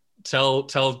 tell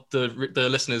the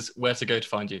listeners where to go to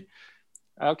find you.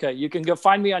 Okay, you can go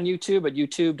find me on YouTube at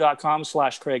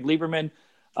youtube.com/Craig Lieberman.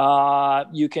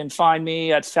 You can find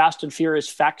me at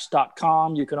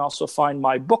fastandfuriousfacts.com. You can also find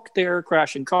my book there,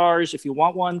 Crashing Cars. If you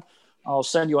want one, I'll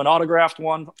send you an autographed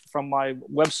one from my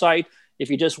website. If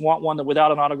you just want one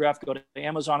without an autograph, go to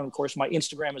Amazon. And of course, my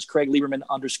Instagram is Craig Lieberman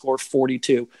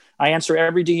 _42. I answer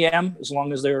every DM as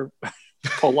long as they're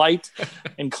polite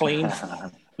and clean.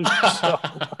 So,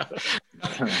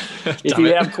 if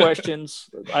you have questions,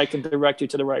 I can direct you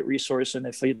to the right resource. And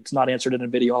if it's not answered in a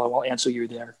video, I will answer you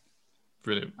there.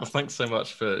 Brilliant. Well, thanks so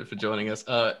much for joining us.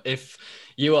 If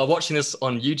you are watching this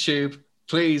on YouTube,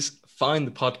 please find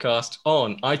the podcast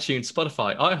on iTunes,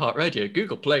 Spotify, iHeartRadio,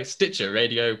 Google Play, Stitcher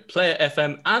Radio, Player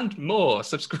FM, and more.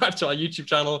 Subscribe to our YouTube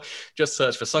channel. Just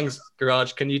search for Songs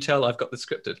Garage. Can you tell I've got this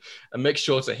scripted? And make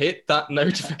sure to hit that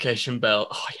notification bell.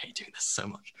 Oh, I hate doing this so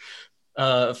much.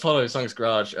 Follow Songs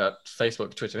Garage at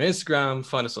Facebook, Twitter, and Instagram.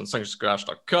 Find us on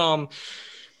songsgarage.com.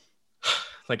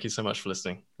 Thank you so much for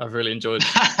listening. I've really enjoyed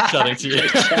chatting to you.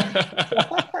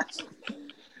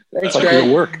 Thanks, Greg.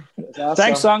 Good work. Awesome.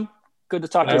 Thanks, Song. Good to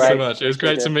talk to you. Thanks so much. It was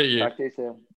great to meet you. Talk to you soon.